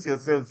introduce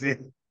yourselves here?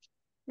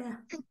 Yeah.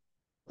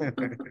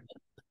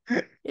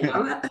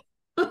 Yeah.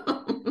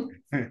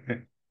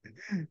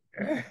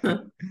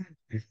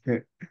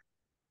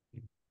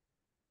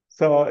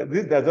 So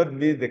this does not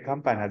mean the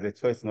company has a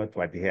choice not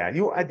to adhere.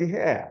 You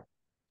adhere.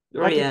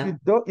 Oh, But yeah.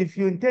 if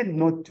you intend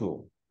not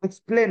to,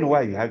 explain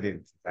why you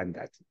haven't done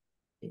that.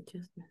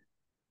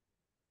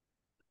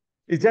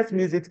 It just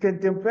means it can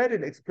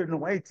temporarily explain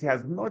why it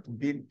has not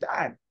been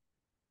done.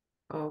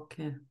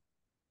 Okay.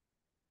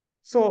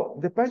 So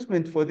the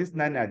punishment for this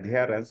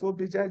non-adherence will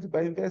be judged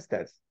by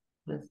investors.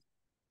 Yes.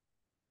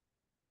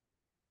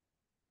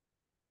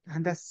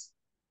 And that's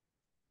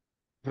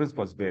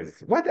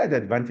principles-based. What are the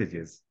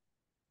advantages?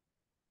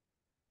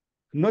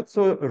 Not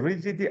so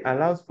rigidity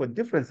allows for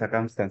different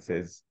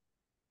circumstances.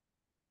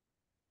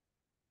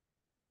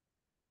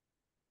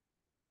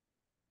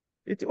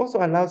 It also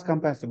allows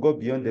companies to go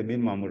beyond the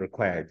minimum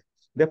required.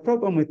 The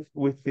problem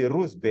with the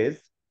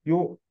rules-based,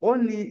 your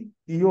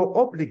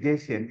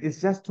obligation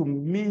is just to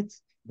meet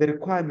the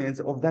requirements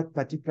of that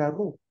particular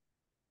rule.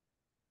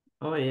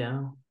 Oh,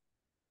 yeah.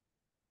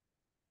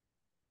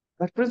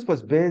 But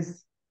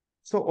principles-based,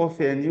 so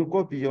often you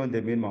go beyond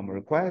the minimum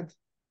required.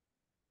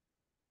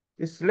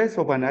 It's less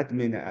of an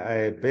admin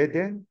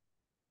burden.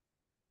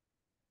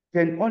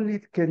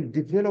 Can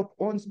develop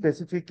on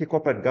specific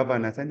corporate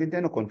governance and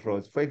internal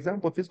controls. For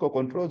example, fiscal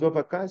controls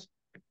over cash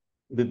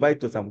be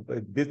vital to some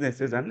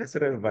businesses and less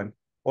relevant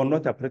or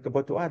not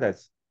applicable to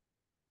others.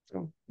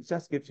 So it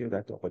just gives you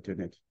that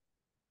opportunity.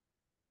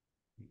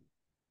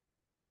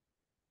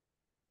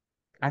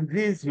 And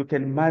these, you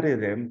can marry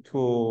them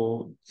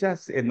to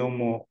just a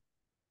normal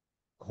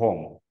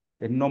home,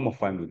 a normal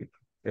family,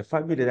 a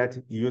family that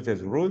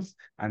uses rules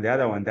and the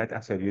other one that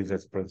actually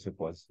uses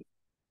principles.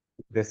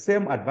 The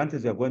same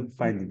advantage you're going to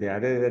find there,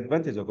 the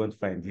advantage you're going to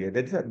find here,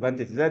 the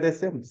disadvantages are the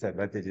same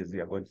disadvantages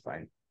you're going to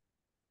find.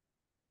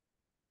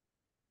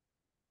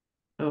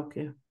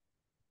 Okay.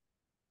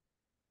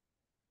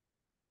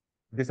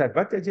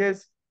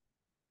 Disadvantages,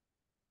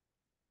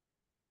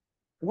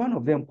 one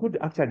of them could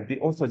actually be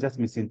also just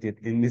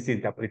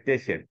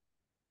misinterpretation,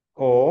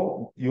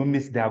 or you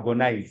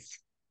misdiagnose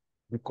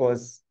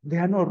because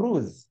there are no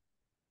rules.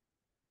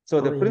 So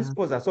the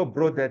principles are so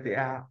broad that they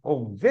are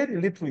of very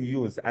little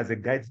use as a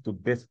guide to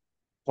best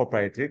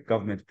corporate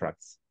government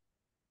practice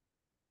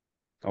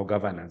or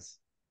governance.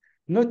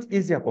 Not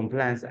easier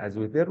compliance as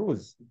with the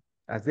rules,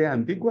 as they are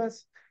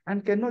ambiguous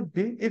and cannot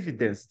be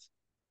evidenced.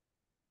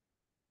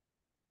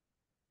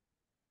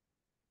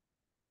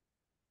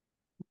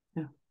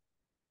 Yeah.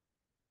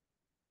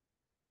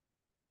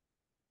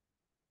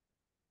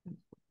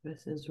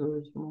 Versus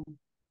rules more.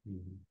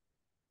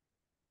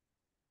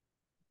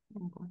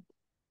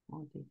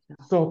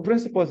 So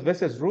principles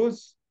versus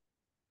rules,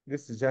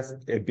 this is just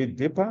a bit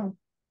deeper.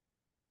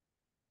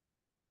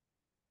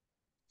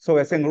 So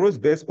we're saying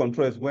rules-based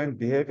control is when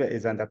behavior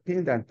is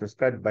underpinned and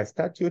prescribed by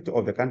statute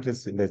of the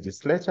country's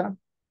legislature.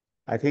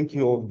 I think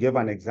you gave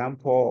an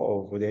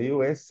example of the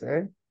US,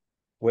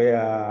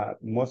 where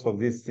most of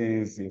these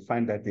things, you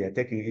find that they are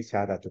taking each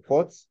other to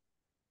courts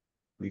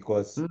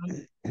because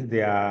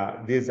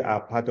these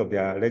are part of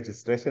their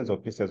legislations or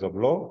pieces of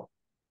law.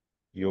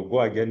 You go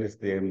against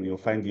them, you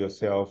find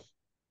yourself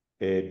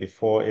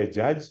before a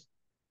judge.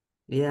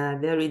 Yeah,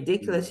 they're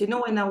ridiculous. You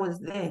know, when I was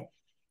there,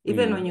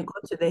 even when you go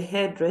to the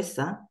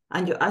hairdresser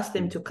and you ask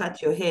them to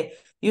cut your hair,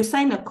 you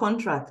sign a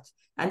contract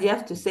and you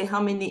have to say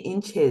how many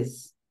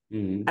inches.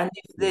 And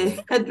if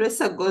the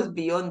hairdresser goes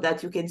beyond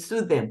that, you can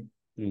sue them.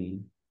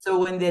 So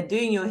when they're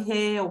doing your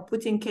hair or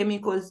putting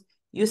chemicals,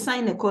 you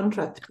sign a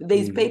contract.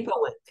 There's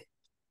paperwork.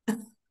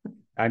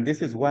 And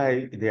this is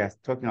why they are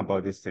talking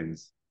about these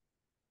things.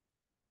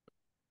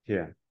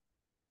 Here.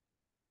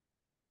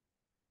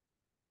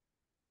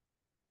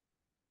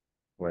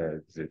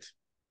 Where is it?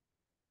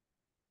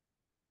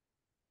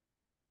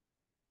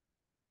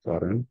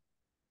 Sorry.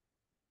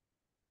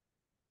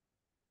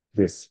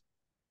 This.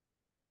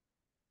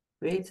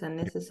 Rates are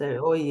necessary.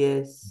 Oh,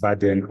 yes.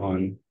 Burden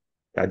on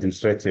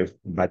administrative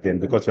burden,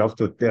 because you have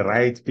to, the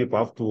right people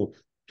have to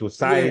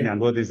sign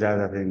and all these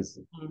other things.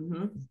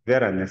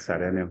 Very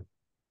unnecessary anyway.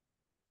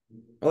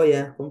 Oh,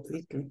 yeah,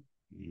 completely.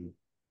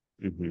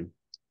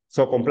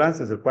 So compliance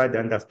is required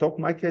under stock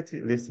market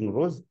listing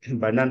rules,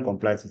 but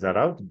non-compliance is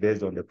allowed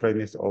based on the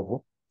premise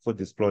of full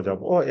disclosure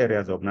of all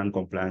areas of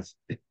non-compliance.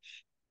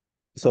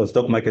 So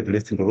stock market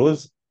listing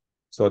rules,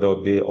 so there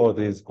will be all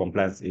these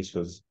compliance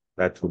issues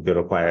that will be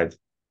required.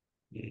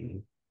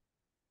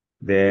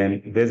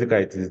 Then basically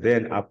it is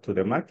then up to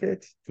the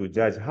market to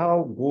judge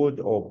how good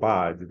or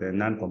bad the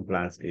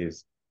non-compliance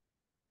is.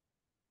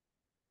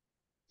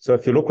 So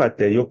if you look at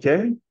the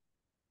UK,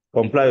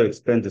 Comply or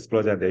explain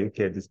disclosure in the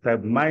UK.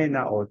 Describe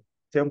minor or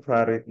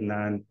temporary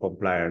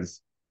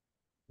non-compliance.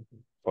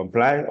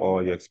 Comply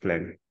or you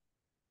explain.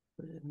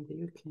 In the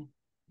UK.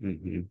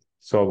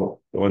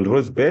 So on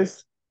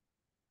rules-based,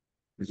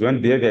 is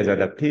when behavior is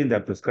underpinned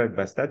and prescribed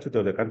by statute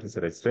of the country's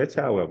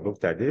legislature. We have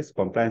looked at this.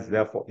 Compliance,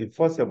 therefore,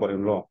 enforceable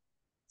in law,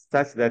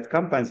 such that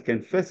companies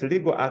can face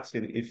legal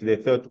action if they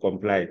fail to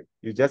comply.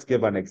 You just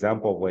gave an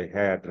example of a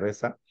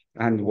hairdresser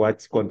and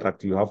what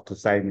contract you have to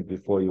sign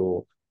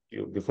before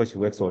before she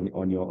works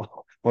on your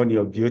on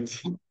your beauty.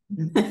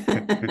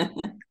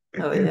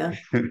 Oh yeah.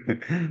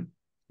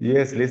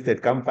 Yes,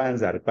 listed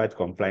companies are required to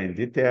comply in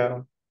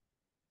detail.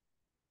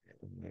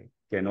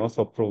 Can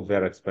also prove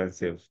very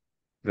expensive.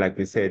 Like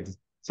we said, it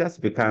just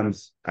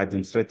becomes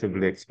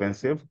administratively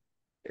expensive.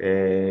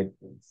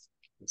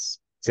 It's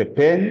a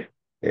pain,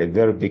 a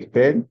very big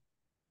pain,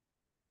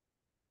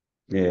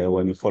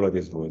 when you follow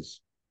these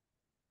rules.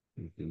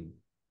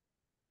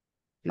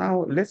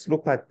 Now, let's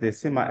look at the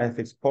CIMA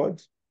Ethics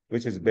Code,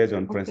 which is based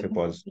on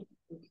principles.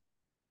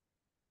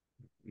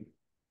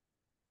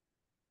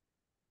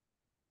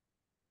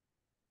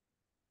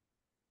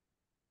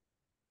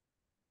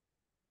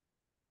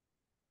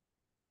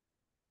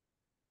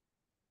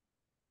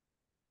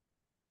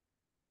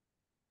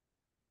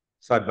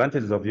 So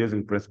advantages of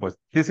using principles.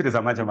 This is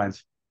a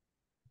much.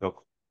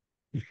 Look.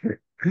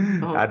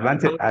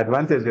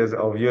 Advantages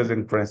of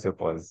using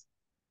principles.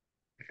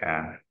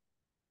 Yeah.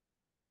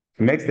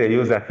 Makes the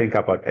user think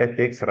about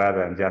ethics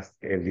rather than just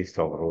a list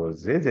of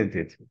rules, isn't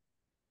it?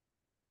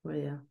 Oh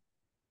yeah.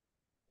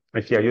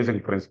 If you're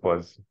using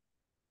principles,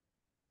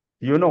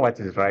 you know what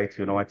is right,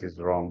 you know what is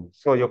wrong.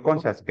 So your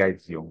conscience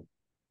guides you.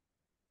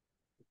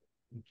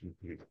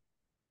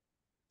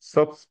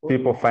 Stops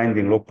people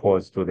finding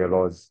loopholes to the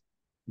laws.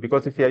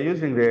 Because if you're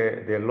using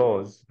the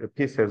laws, the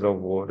pieces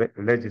of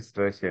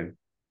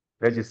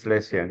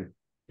legislation,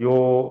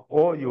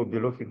 all you'll be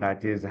looking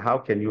at is how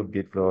can you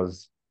beat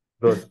those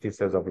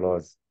pieces of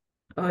laws.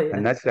 Oh yeah.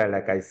 And naturally,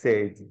 like I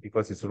said,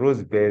 because it's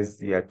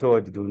rules-based, you are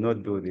told do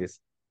not do this.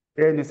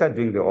 Then you start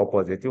doing the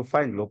opposite, you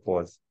find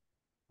loopholes.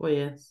 Oh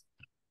yes.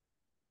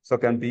 So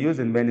can be used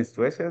in many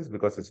situations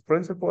because it's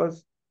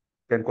principles,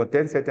 can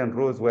contain certain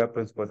rules where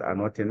principles are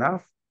not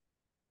enough.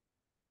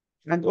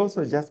 And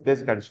also just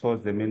basically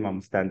shows the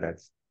minimum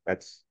standards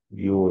that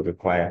you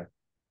require.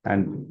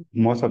 And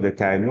most of the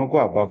time, you'll go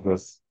above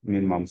those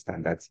minimum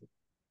standards.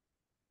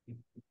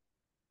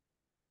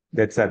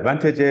 The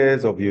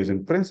disadvantages of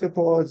using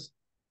principles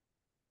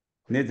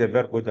needs a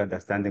very good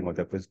understanding of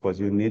the principles.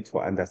 You need to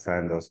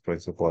understand those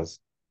principles.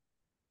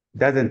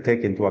 Doesn't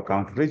take into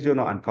account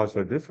regional and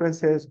cultural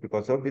differences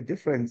because of the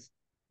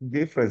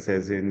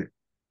differences in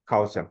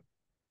culture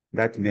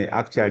that may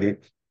actually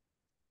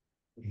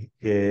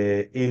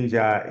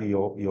injure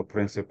your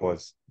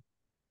principles.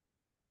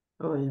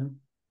 Oh yeah.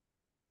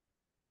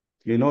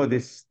 You know,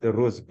 the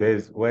rules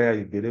based where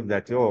you believe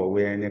that, oh,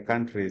 we're in a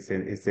country,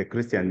 it's a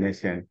Christian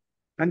nation,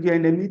 and you're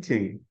in a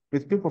meeting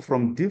with people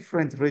from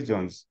different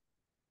regions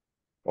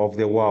of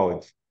the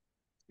world.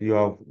 You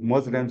have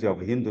Muslims, you have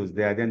Hindus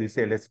there, then you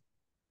say,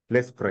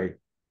 let's pray.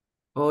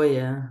 Oh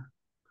yeah.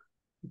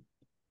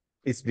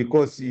 It's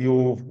because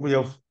you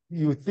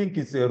think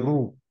it's a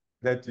rule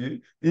that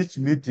each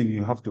meeting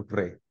you have to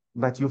pray,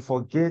 but you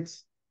forget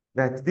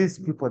that these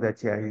people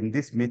that you are in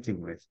this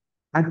meeting with,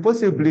 and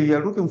possibly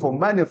you're looking for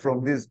money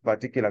from these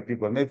particular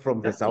people, maybe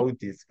from the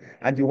Saudis,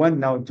 and you want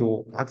now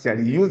to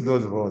actually use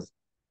those rules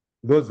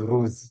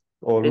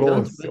or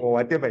laws or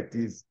whatever it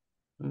is.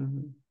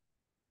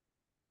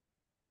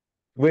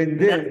 When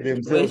they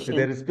themselves,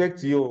 they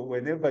respect you,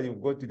 whenever you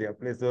go to their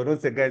place, they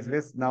don't say, guys,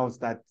 let's now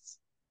start.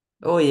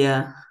 Oh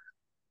yeah.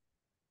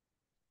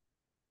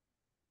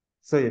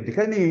 So you're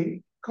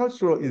becoming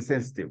cultural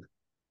insensitive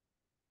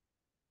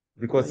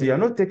because you're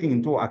not taking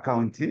into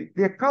account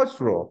the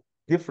cultural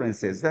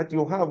differences that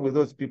you have with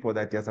those people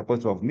that you're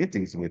supposed to have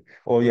meetings with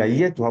or you're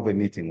yet to have a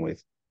meeting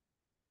with.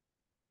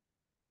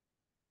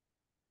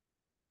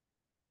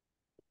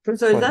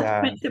 So is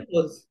that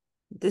principles?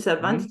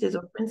 Disadvantages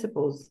of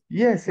principles?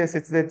 Yes,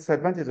 it's the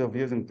disadvantage of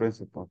using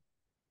principle.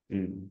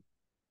 Well,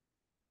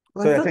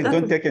 so I think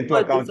don't take into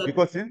account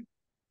because,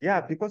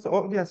 because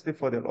obviously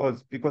for the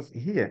laws, because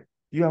here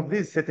you have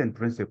these certain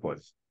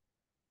principles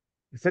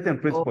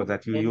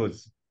that you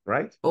use,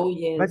 right? Oh,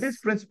 yes. But these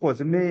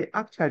principles may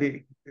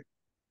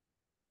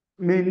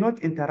not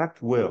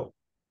interact well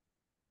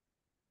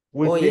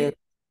with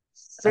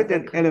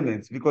certain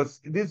elements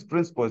because these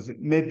principles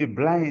may be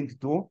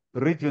blind to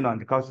regional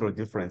and cultural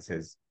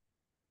differences.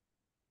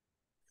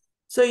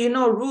 So,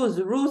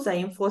 rules are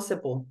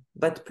enforceable,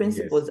 but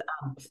principles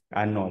aren't.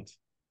 Are not.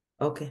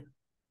 Okay.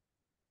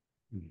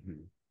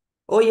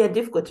 Oh, yeah,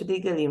 difficult to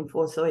legally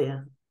enforce. Oh,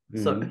 yeah.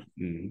 Sorry.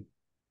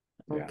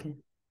 Okay.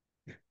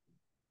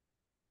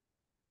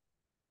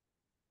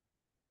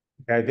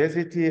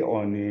 Diversity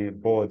on the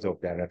boards of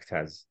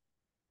directors.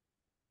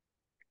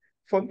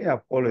 For me,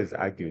 I've always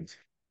argued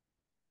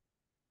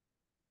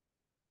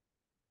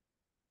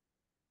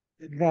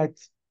that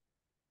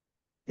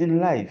in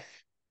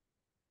life,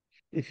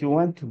 if you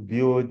want to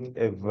build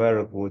a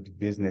very good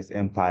business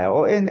empire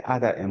or any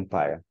other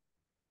empire,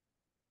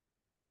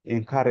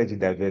 encourage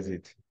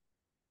diversity.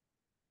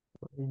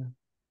 Yeah.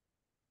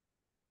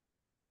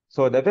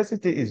 So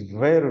diversity is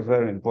very,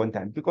 very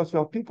important because you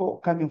have people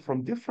coming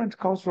from different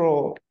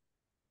cultural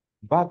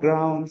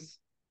backgrounds.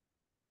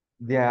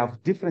 They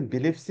have different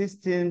belief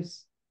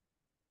systems.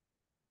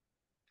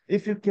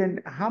 If you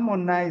can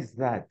harmonize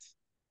that,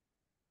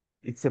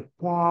 it's a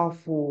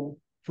powerful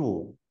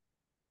tool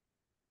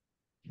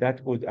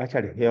that would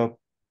actually help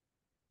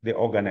the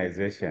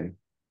organization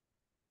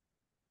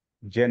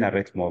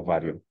generate more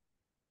value.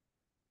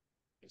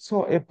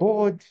 So a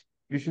board,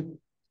 you should,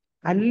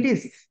 at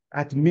least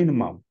at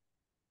minimum,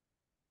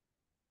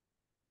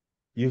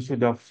 you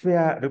should have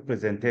fair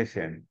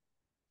representation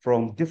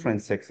from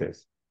different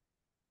sexes,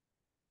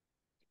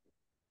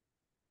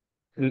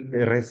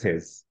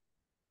 races,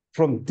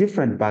 from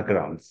different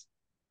backgrounds.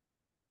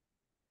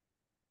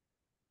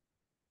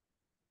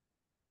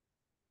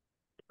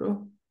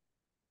 True.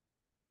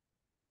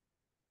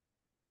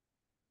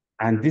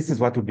 And this is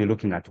what we'll be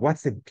looking at.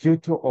 What's the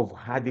beauty of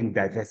having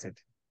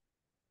diversity?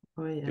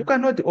 Oh, yeah. You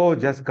cannot all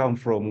just come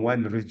from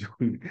one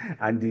region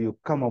and you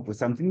come up with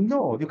something.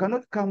 No, you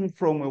cannot come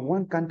from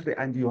one country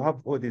and you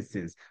have all these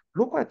things.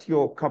 Look at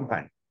your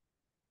company.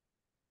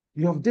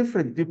 You have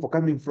different people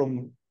coming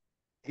from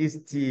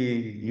East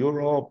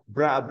Europe,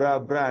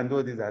 and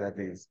all these other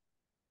things.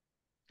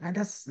 And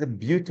that's the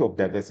beauty of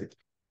diversity.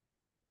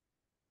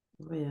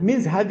 Oh, yeah.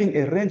 Means having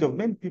a range of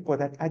many people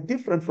that are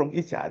different from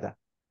each other.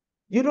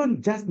 You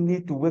don't just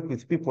need to work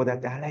with people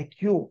that are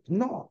like you.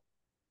 No.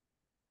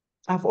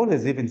 I've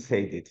always even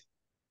said it.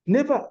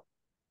 Never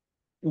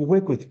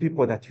work with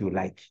people that you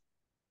like.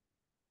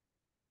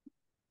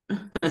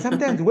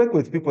 Sometimes work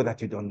with people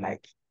that you don't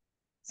like.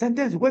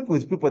 Sometimes work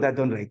with people that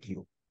don't like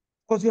you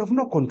because you have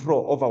no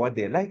control over what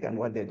they like and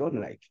what they don't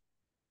like.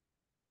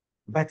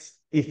 But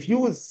if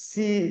you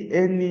see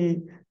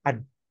any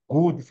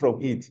good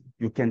from it,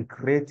 you can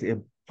create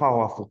a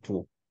powerful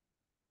tool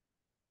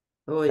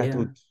Oh, that yeah.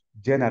 would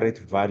generate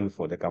value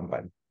for the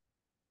company.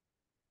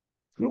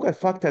 Look at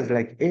factors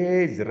like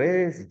age,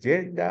 race,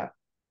 gender,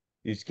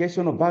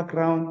 educational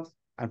background,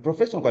 and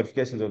professional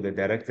qualifications of the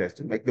directors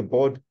to make the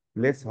board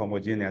less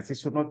homogeneous. It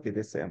should not be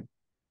the same.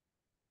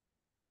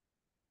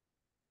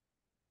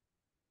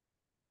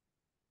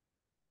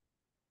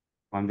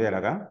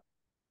 Mandela,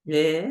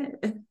 Yeah.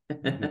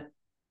 Mhm.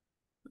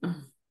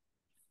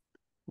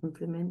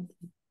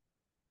 Implementing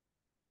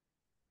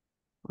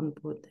on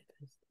board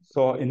diversity.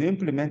 So in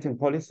implementing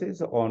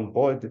policies on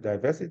board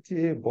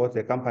diversity, both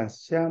the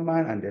company's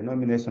chairman and the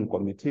nomination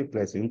committee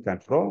plays an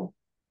important role.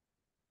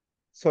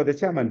 So the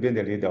chairman, being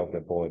the leader of the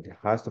board,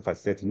 has to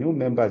facilitate new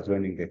members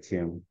joining the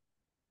team,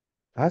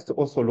 has to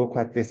also look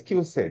at the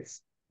skill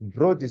sets,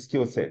 broad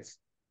skill sets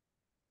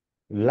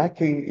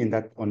lacking in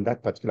that on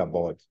that particular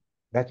board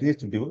that needs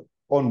to be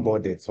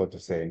onboarded, so to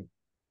say.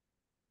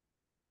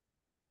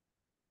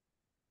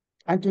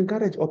 And to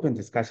encourage open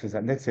discussions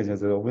and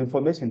exchanges of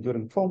information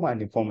during formal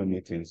and informal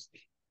meetings.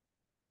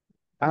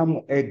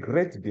 I'm a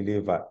great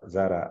believer,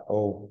 Zara,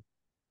 of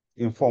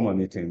informal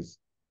meetings.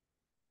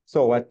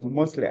 So what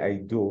mostly I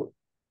do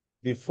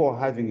before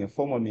having a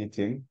formal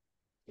meeting,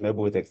 maybe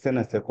with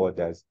external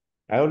stakeholders,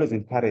 I always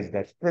encourage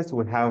that first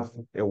we have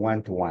a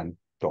one-to-one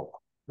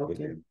talk with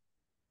Okay. them.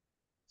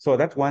 So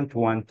that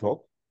one-to-one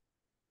talk,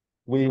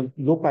 we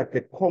look at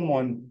the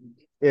common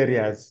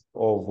areas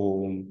of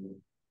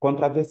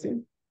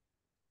controversy,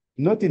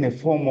 not in a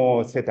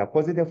formal setup,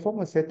 because in a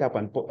formal setup,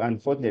 and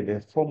unfortunately,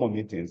 the formal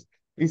meetings,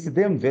 it's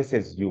them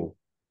versus you.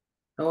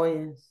 Oh,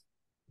 yes.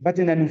 But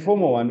in an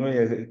informal one, where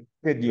you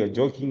said you're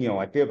joking or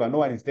whatever, no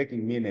one is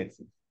taking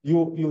minutes,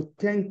 you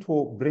tend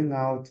to bring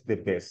out the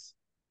best.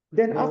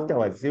 Then Oh,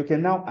 afterwards, you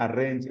can now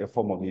arrange a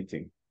formal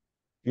meeting.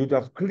 You'd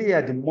have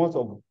cleared most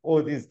of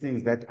all these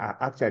things that are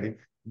actually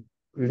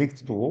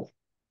linked to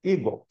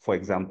ego, for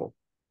example.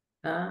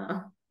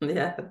 yeah,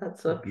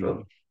 that's so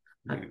true,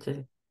 Mm.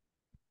 actually.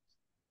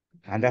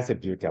 And that's the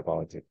beauty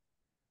about it.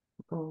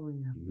 Oh,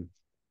 yeah. Mhm.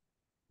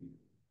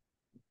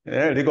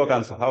 Yeah, legal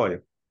counsel, how are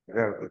you?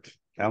 Very good.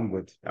 I'm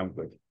good. I'm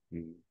good.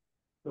 Mm.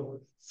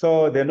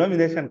 So the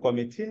nomination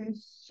committee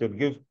should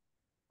give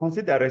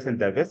consideration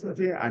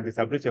diversity and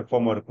establish a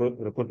formal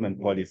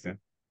recruitment policy.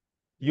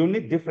 You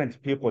need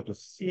different people to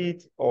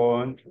sit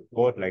on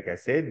board, like I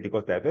said,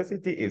 because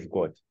diversity is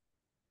good.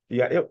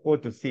 You are able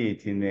to see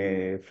it in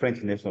a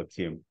French national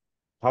team,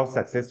 how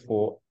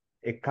successful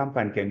a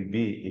company can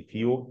be if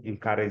you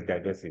encourage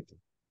diversity.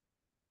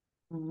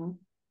 Mhm.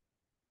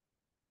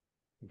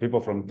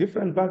 People from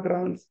different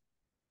backgrounds,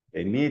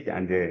 they meet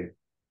and they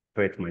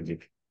create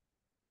magic.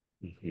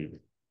 Mhm.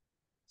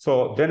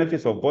 So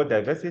benefits of board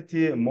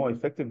diversity, more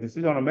effective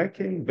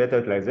decision-making, better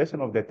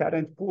utilization of the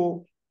talent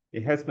pool,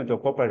 enhancement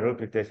of corporate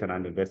reputation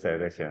and investor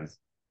relations.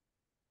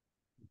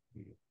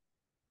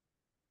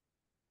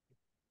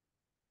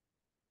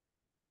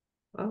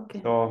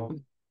 Okay. So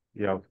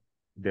you have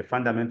the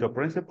fundamental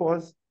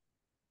principles.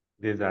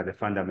 These are the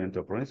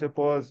fundamental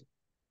principles,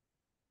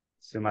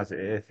 same as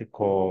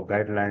ethical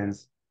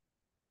guidelines.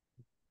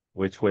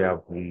 which we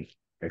have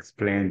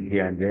explained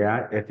here and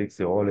there. Ethics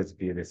will always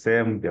be the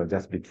same. They'll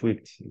just be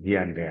tweaked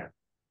here and there.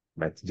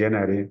 But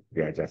generally,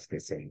 they are just the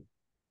same.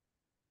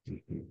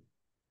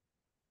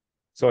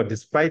 So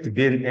despite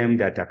being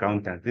aimed at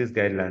accountants, these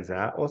guidelines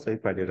are also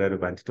equally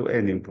relevant to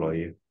any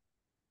employee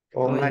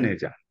or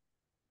manager,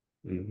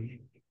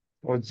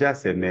 or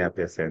just a mere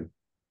person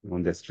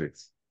on the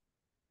streets.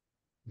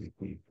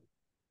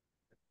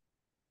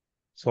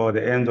 So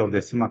the end of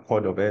the CIMA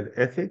Code of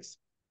Ethics,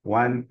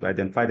 one, to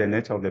identify the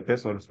nature of the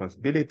personal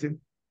responsibility,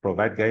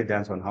 provide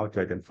guidance on how to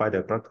identify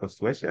the practical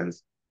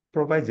situations,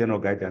 provide general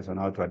guidance on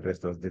how to address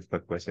those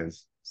difficult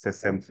questions. It's the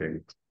same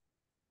thing.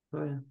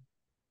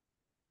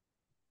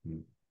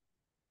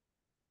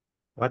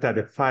 What are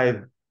the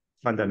 5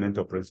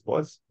 fundamental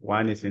principles?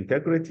 One is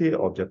integrity,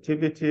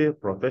 objectivity,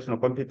 professional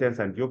competence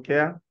and due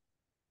care,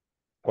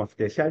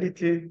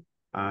 confidentiality,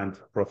 and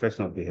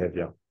professional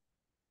behavior.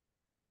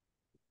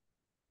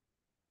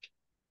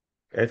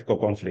 Ethical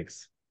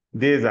conflicts.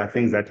 These are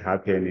things that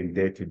happen in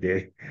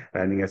day-to-day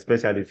running,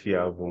 especially if you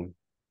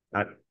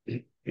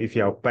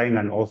are buying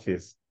an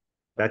office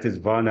that is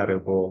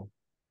vulnerable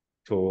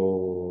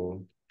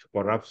to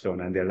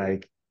corruption, and they're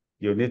like,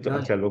 you need to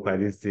actually look at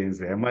these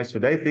things.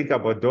 Should I think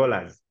about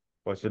dollars,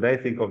 or should I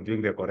think of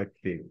doing the correct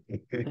thing?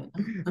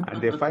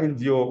 And they find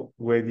you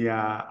when you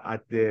are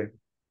at the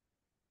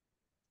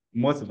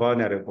most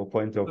vulnerable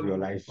point of your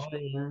life.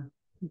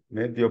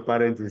 Maybe your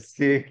parent is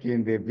sick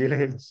in the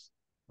village.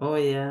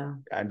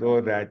 And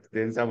all that.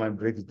 Then someone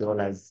brings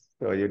dollars.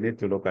 So you need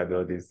to look at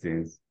all these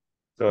things.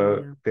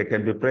 So there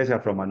can be pressure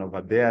from an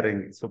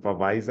overbearing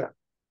supervisor,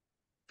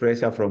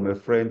 pressure from a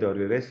friend or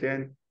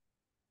relation,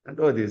 and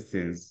all these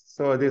things.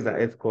 So these are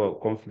ethical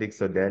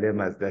conflicts or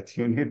dilemmas that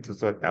you need to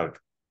sort out.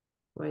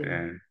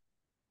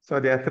 So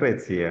there are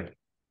threats here.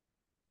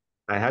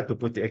 I had to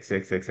put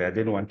XXX. I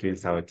didn't want to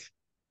insult,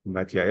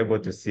 but you're able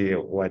to see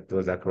what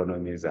those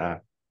acronyms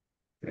are.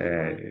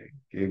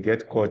 You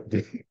get caught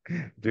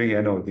doing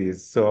any of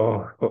these.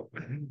 So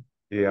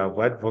you have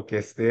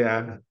advocates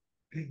there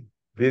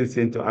being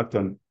seen to act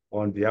on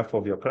behalf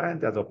of your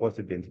client as opposed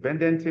to the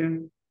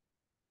independent.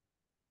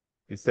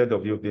 Instead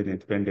of you being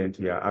independent,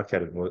 you are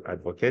actually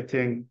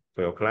advocating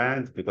for your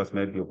client because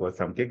maybe you got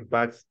some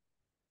kickbacks,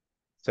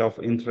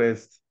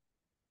 self-interest,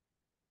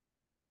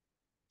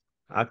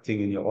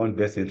 acting in your own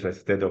best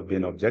interest instead of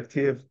being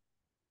objective,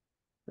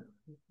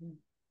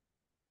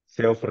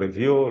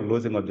 self-review,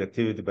 losing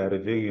objectivity by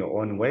reviewing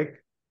your own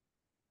work,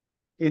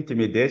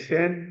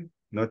 intimidation,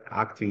 not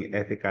acting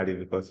ethically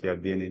because you are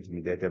being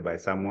intimidated by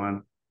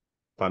someone,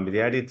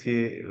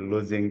 familiarity,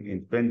 losing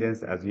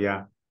independence as you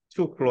are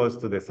too close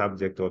to the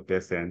subject or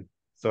person.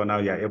 So now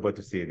you are able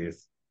to see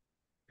this.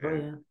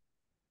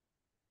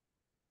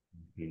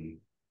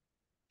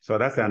 So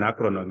that's an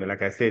acronym.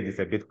 Like I said, it's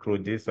a bit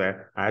crude, so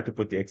I had to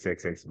put the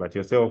XXX, but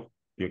yourself,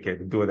 you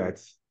can do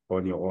that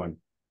on your own.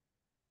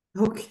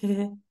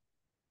 Okay.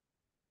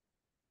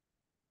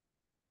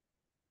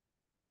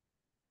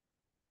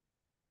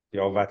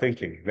 You're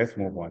overthinking. Let's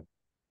move on.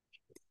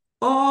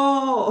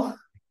 Oh.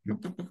 No,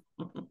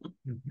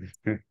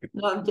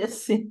 I'm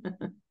just saying.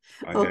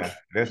 Okay,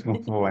 let's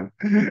move on.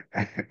 I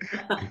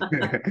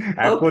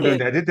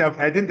couldn't. I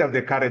didn't have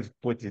the courage to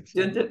put it.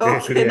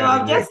 Okay, no,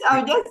 I'm just because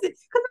I'm thinking,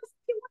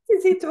 what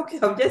is it? Okay,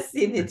 I'm just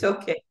seeing it.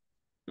 Okay.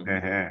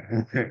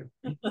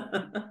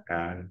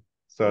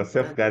 So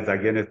safeguards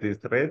against these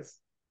threats.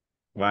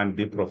 One,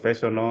 be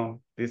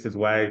professional. This is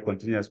why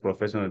continuous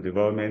professional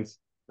developments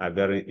are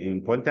very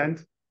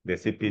important. The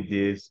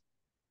CPDs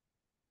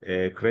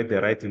create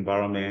the right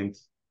environment.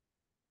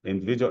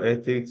 Individual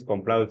ethics,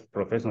 comply with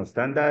professional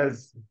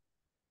standards.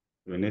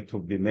 You need to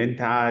be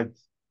mentored.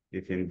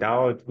 If in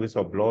doubt,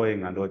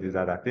 whistleblowing and all these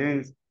other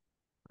things.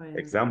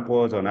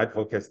 Examples on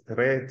advocate's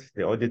threat,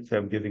 the audit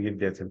firm giving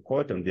evidence in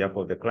court on behalf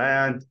of the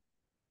client,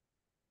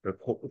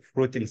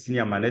 recruiting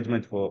senior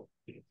management for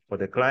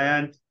the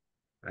client,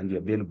 and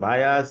you're being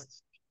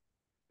biased.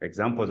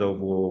 Examples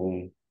of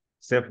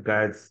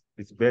safeguards,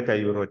 it's better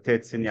you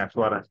rotate senior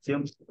assurance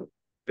teams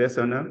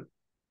personnel.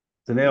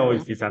 So now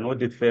if it's an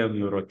audit firm,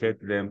 you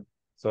rotate them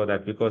so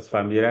that because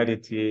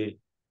familiarity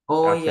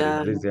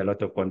actually brings a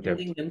lot of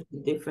contempt.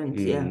 Different,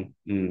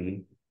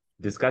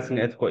 Discussing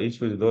ethical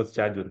issues, those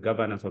charged with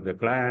governance of the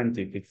client.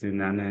 If it's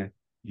in an,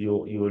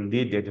 you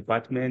lead the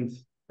department,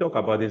 talk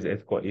about these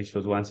ethical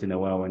issues once in a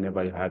while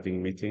whenever you're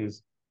having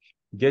meetings.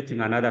 Getting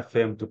another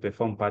firm to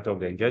perform part of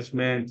the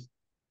engagement.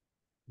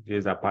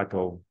 These are part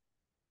of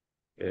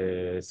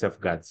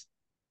safeguards.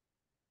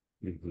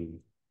 We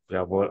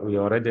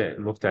already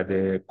looked at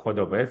the code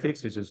of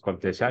ethics, which is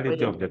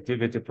confidentiality,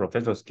 objectivity,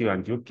 professional skill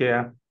and due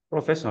care,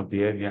 professional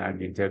behavior,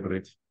 and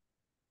integrity.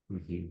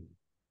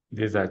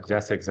 These are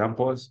just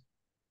examples.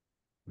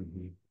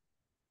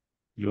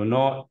 You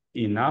know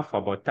enough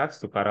about tax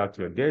to carry out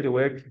your daily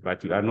work,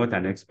 but you are not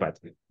an expert.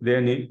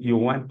 Then you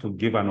want to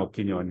give an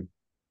opinion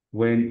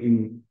when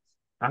in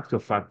actual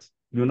fact,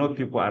 you know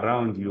people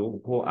around you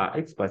who are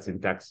experts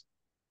in tax.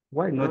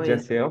 Why not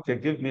just say, okay,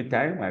 give me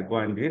time, I go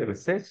and do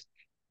research,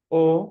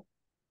 or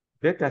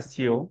better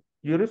still,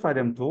 you refer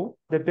them to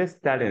the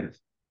best talent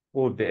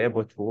who will be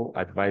able to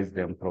advise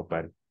them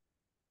properly.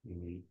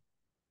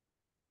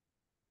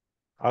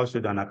 How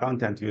should an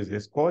accountant use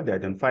this code?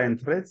 Identifying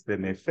threats they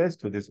may face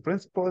to these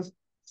principles.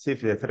 See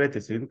if the threat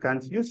is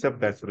significant. Use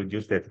safeguards to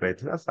reduce the threat.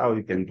 That's how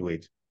you can do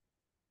it.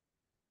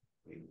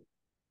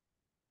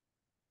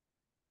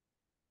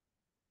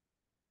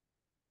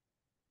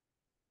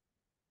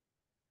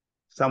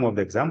 Some of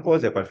the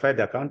examples: a qualified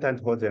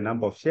accountant holds a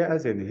number of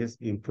shares in his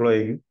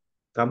employing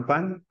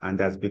company and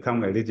has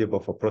become eligible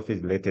for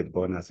profit-related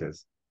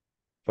bonuses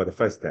for the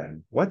first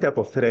time. What type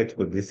of threat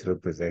would this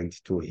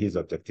represent to his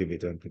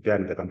objectivity in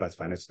preparing the company's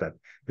financial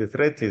statement? The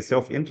threat is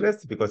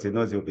self-interest because he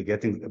knows he'll be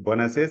getting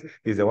bonuses.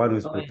 He's the one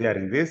who's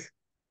preparing this.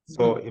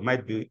 So it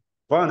might be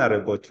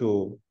vulnerable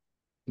to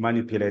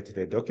manipulate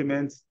the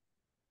documents.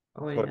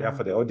 So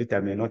therefore, the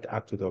auditor may not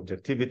act with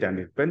objectivity and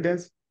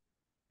independence.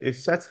 If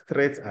such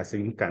threats are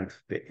significant,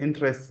 the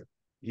interest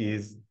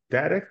is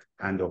direct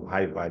and of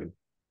high value.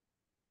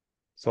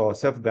 So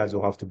safeguards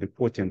will have to be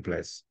put in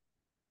place.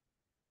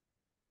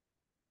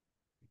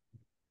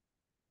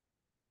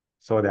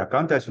 So the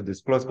accountant should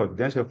disclose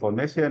confidential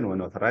information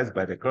when authorized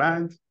by the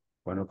client,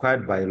 when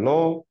required by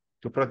law,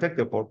 to protect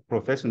the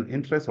professional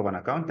interests of an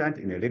accountant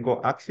in a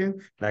legal action.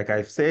 Like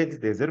I've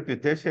said, there's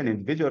reputation,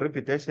 individual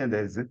reputation,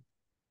 there's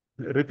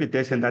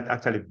reputation that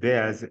actually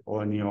bears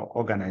on your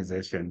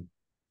organization.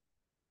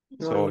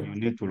 So you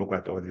need to look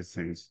at all these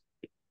things.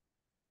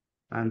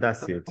 And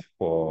that's it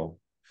for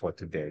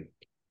today.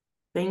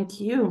 Thank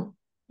you.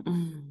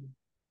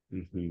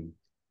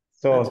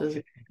 So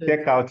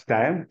check out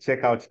time.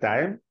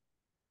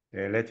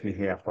 Let me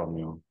hear from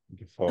you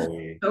before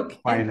we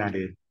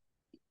finally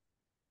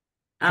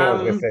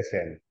close the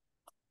session.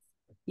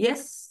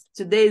 Yes,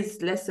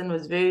 today's lesson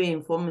was very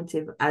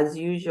informative as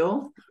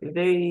usual,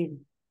 very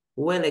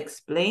well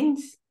explained.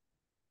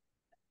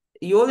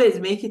 You always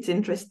make it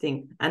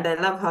interesting, and I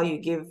love how you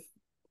give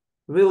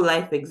real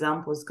life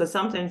examples, because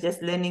sometimes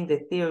just learning the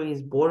theory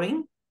is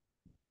boring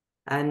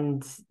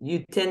and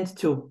you tend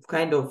to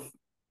kind of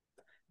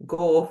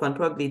go off and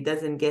probably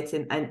doesn't get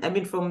in. And I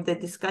mean, from the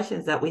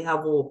discussions that we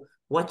have or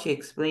what you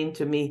explained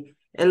to me,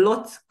 a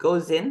lot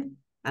goes in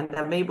and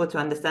I'm able to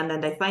understand,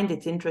 and I find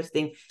it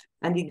interesting,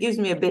 and it gives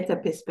me a better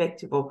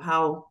perspective of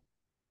how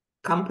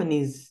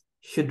companies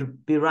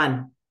should be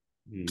run.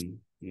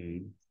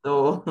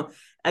 So,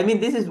 I mean,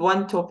 this is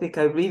one topic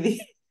I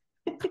really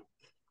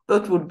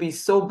thought would be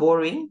so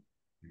boring,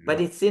 but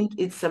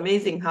it's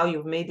amazing how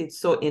you've made it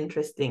so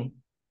interesting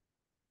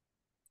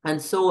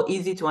and so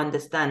easy to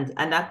understand,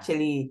 and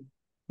actually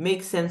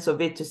make sense of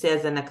it, to say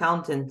as an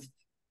accountant,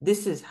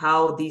 this is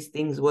how these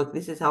things work.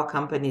 This is how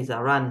companies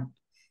are run.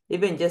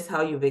 Even just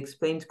how you've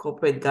explained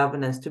corporate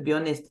governance, to be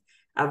honest,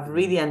 I've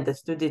really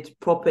understood it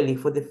properly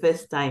for the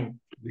first time.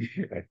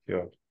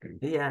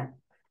 Yeah.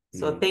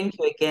 So thank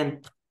you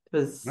again. It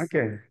was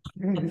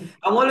I'm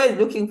always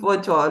looking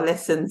forward to our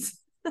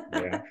lessons.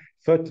 Yeah.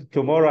 So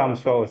tomorrow, I'm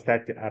sure we'll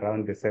start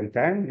around the same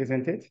time,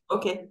 isn't it?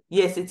 Okay.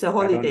 Yes, it's a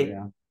holiday.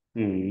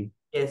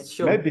 Yes,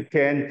 sure. Maybe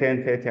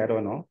 10:30, I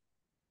don't know.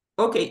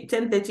 Okay,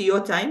 10:30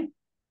 your time?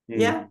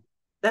 Yeah,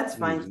 that's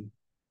fine.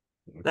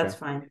 That's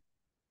fine.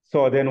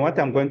 So then what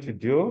I'm going to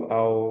do,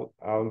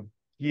 I'll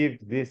give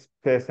this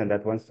person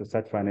that wants to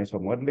start financial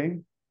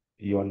modeling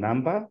your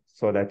number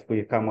so that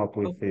we come up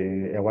with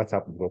a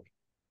WhatsApp group.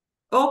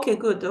 Okay,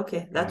 good.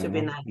 Okay, that would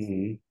be nice.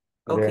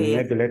 Okay, then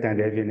maybe later in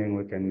the evening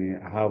we can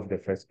have the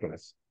first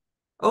class.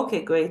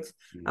 Okay, great.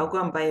 I'll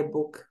go and buy a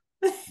book.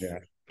 Yeah,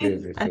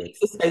 please. An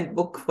exercise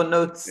book for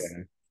notes.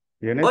 Yeah.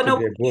 You need to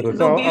be a guru.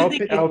 So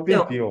I'll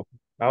pimp you.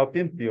 I'll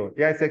pimp you.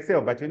 Yeah, it's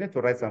Excel, but you need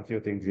to write some few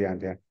things here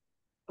and there.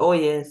 Oh,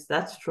 yes,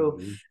 that's true.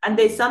 And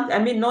there's something, I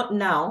mean, not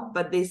now,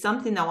 but there's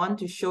something I want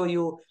to show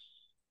you.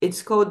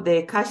 It's called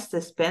the cash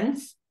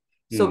suspense.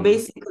 So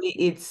basically,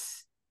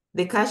 it's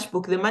the cash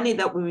book, the money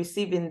that we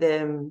receive in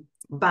the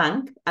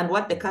bank and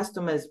what the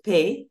customers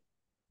pay.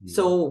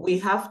 So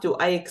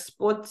I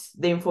export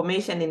the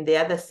information in the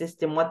other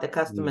system, what the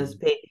customers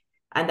pay,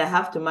 and I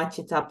have to match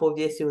it up,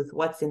 obviously, with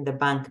what's in the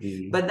bank.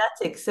 But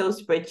that's Excel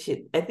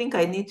spreadsheet. I think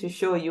I need to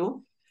show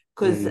you,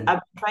 because I'm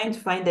trying to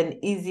find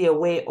an easier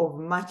way of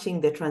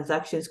matching the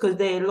transactions, because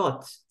there are a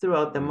lot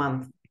throughout the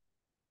month.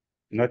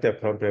 Not a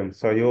problem.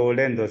 So you'll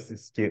learn those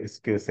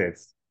skill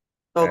sets.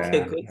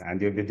 Okay, good.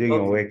 And you'll be doing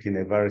your work in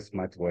a very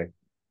smart way.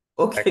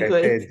 Okay, like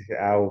great. I said,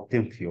 I'll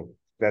pimp you.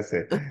 That's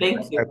it.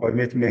 Thank you. A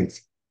commitment.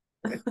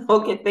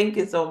 Okay, thank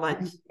you so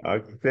much.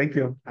 Okay, thank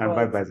you. And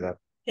bye-bye, Zap.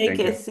 Take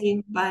care. See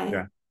you. Bye.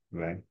 Yeah,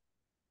 bye.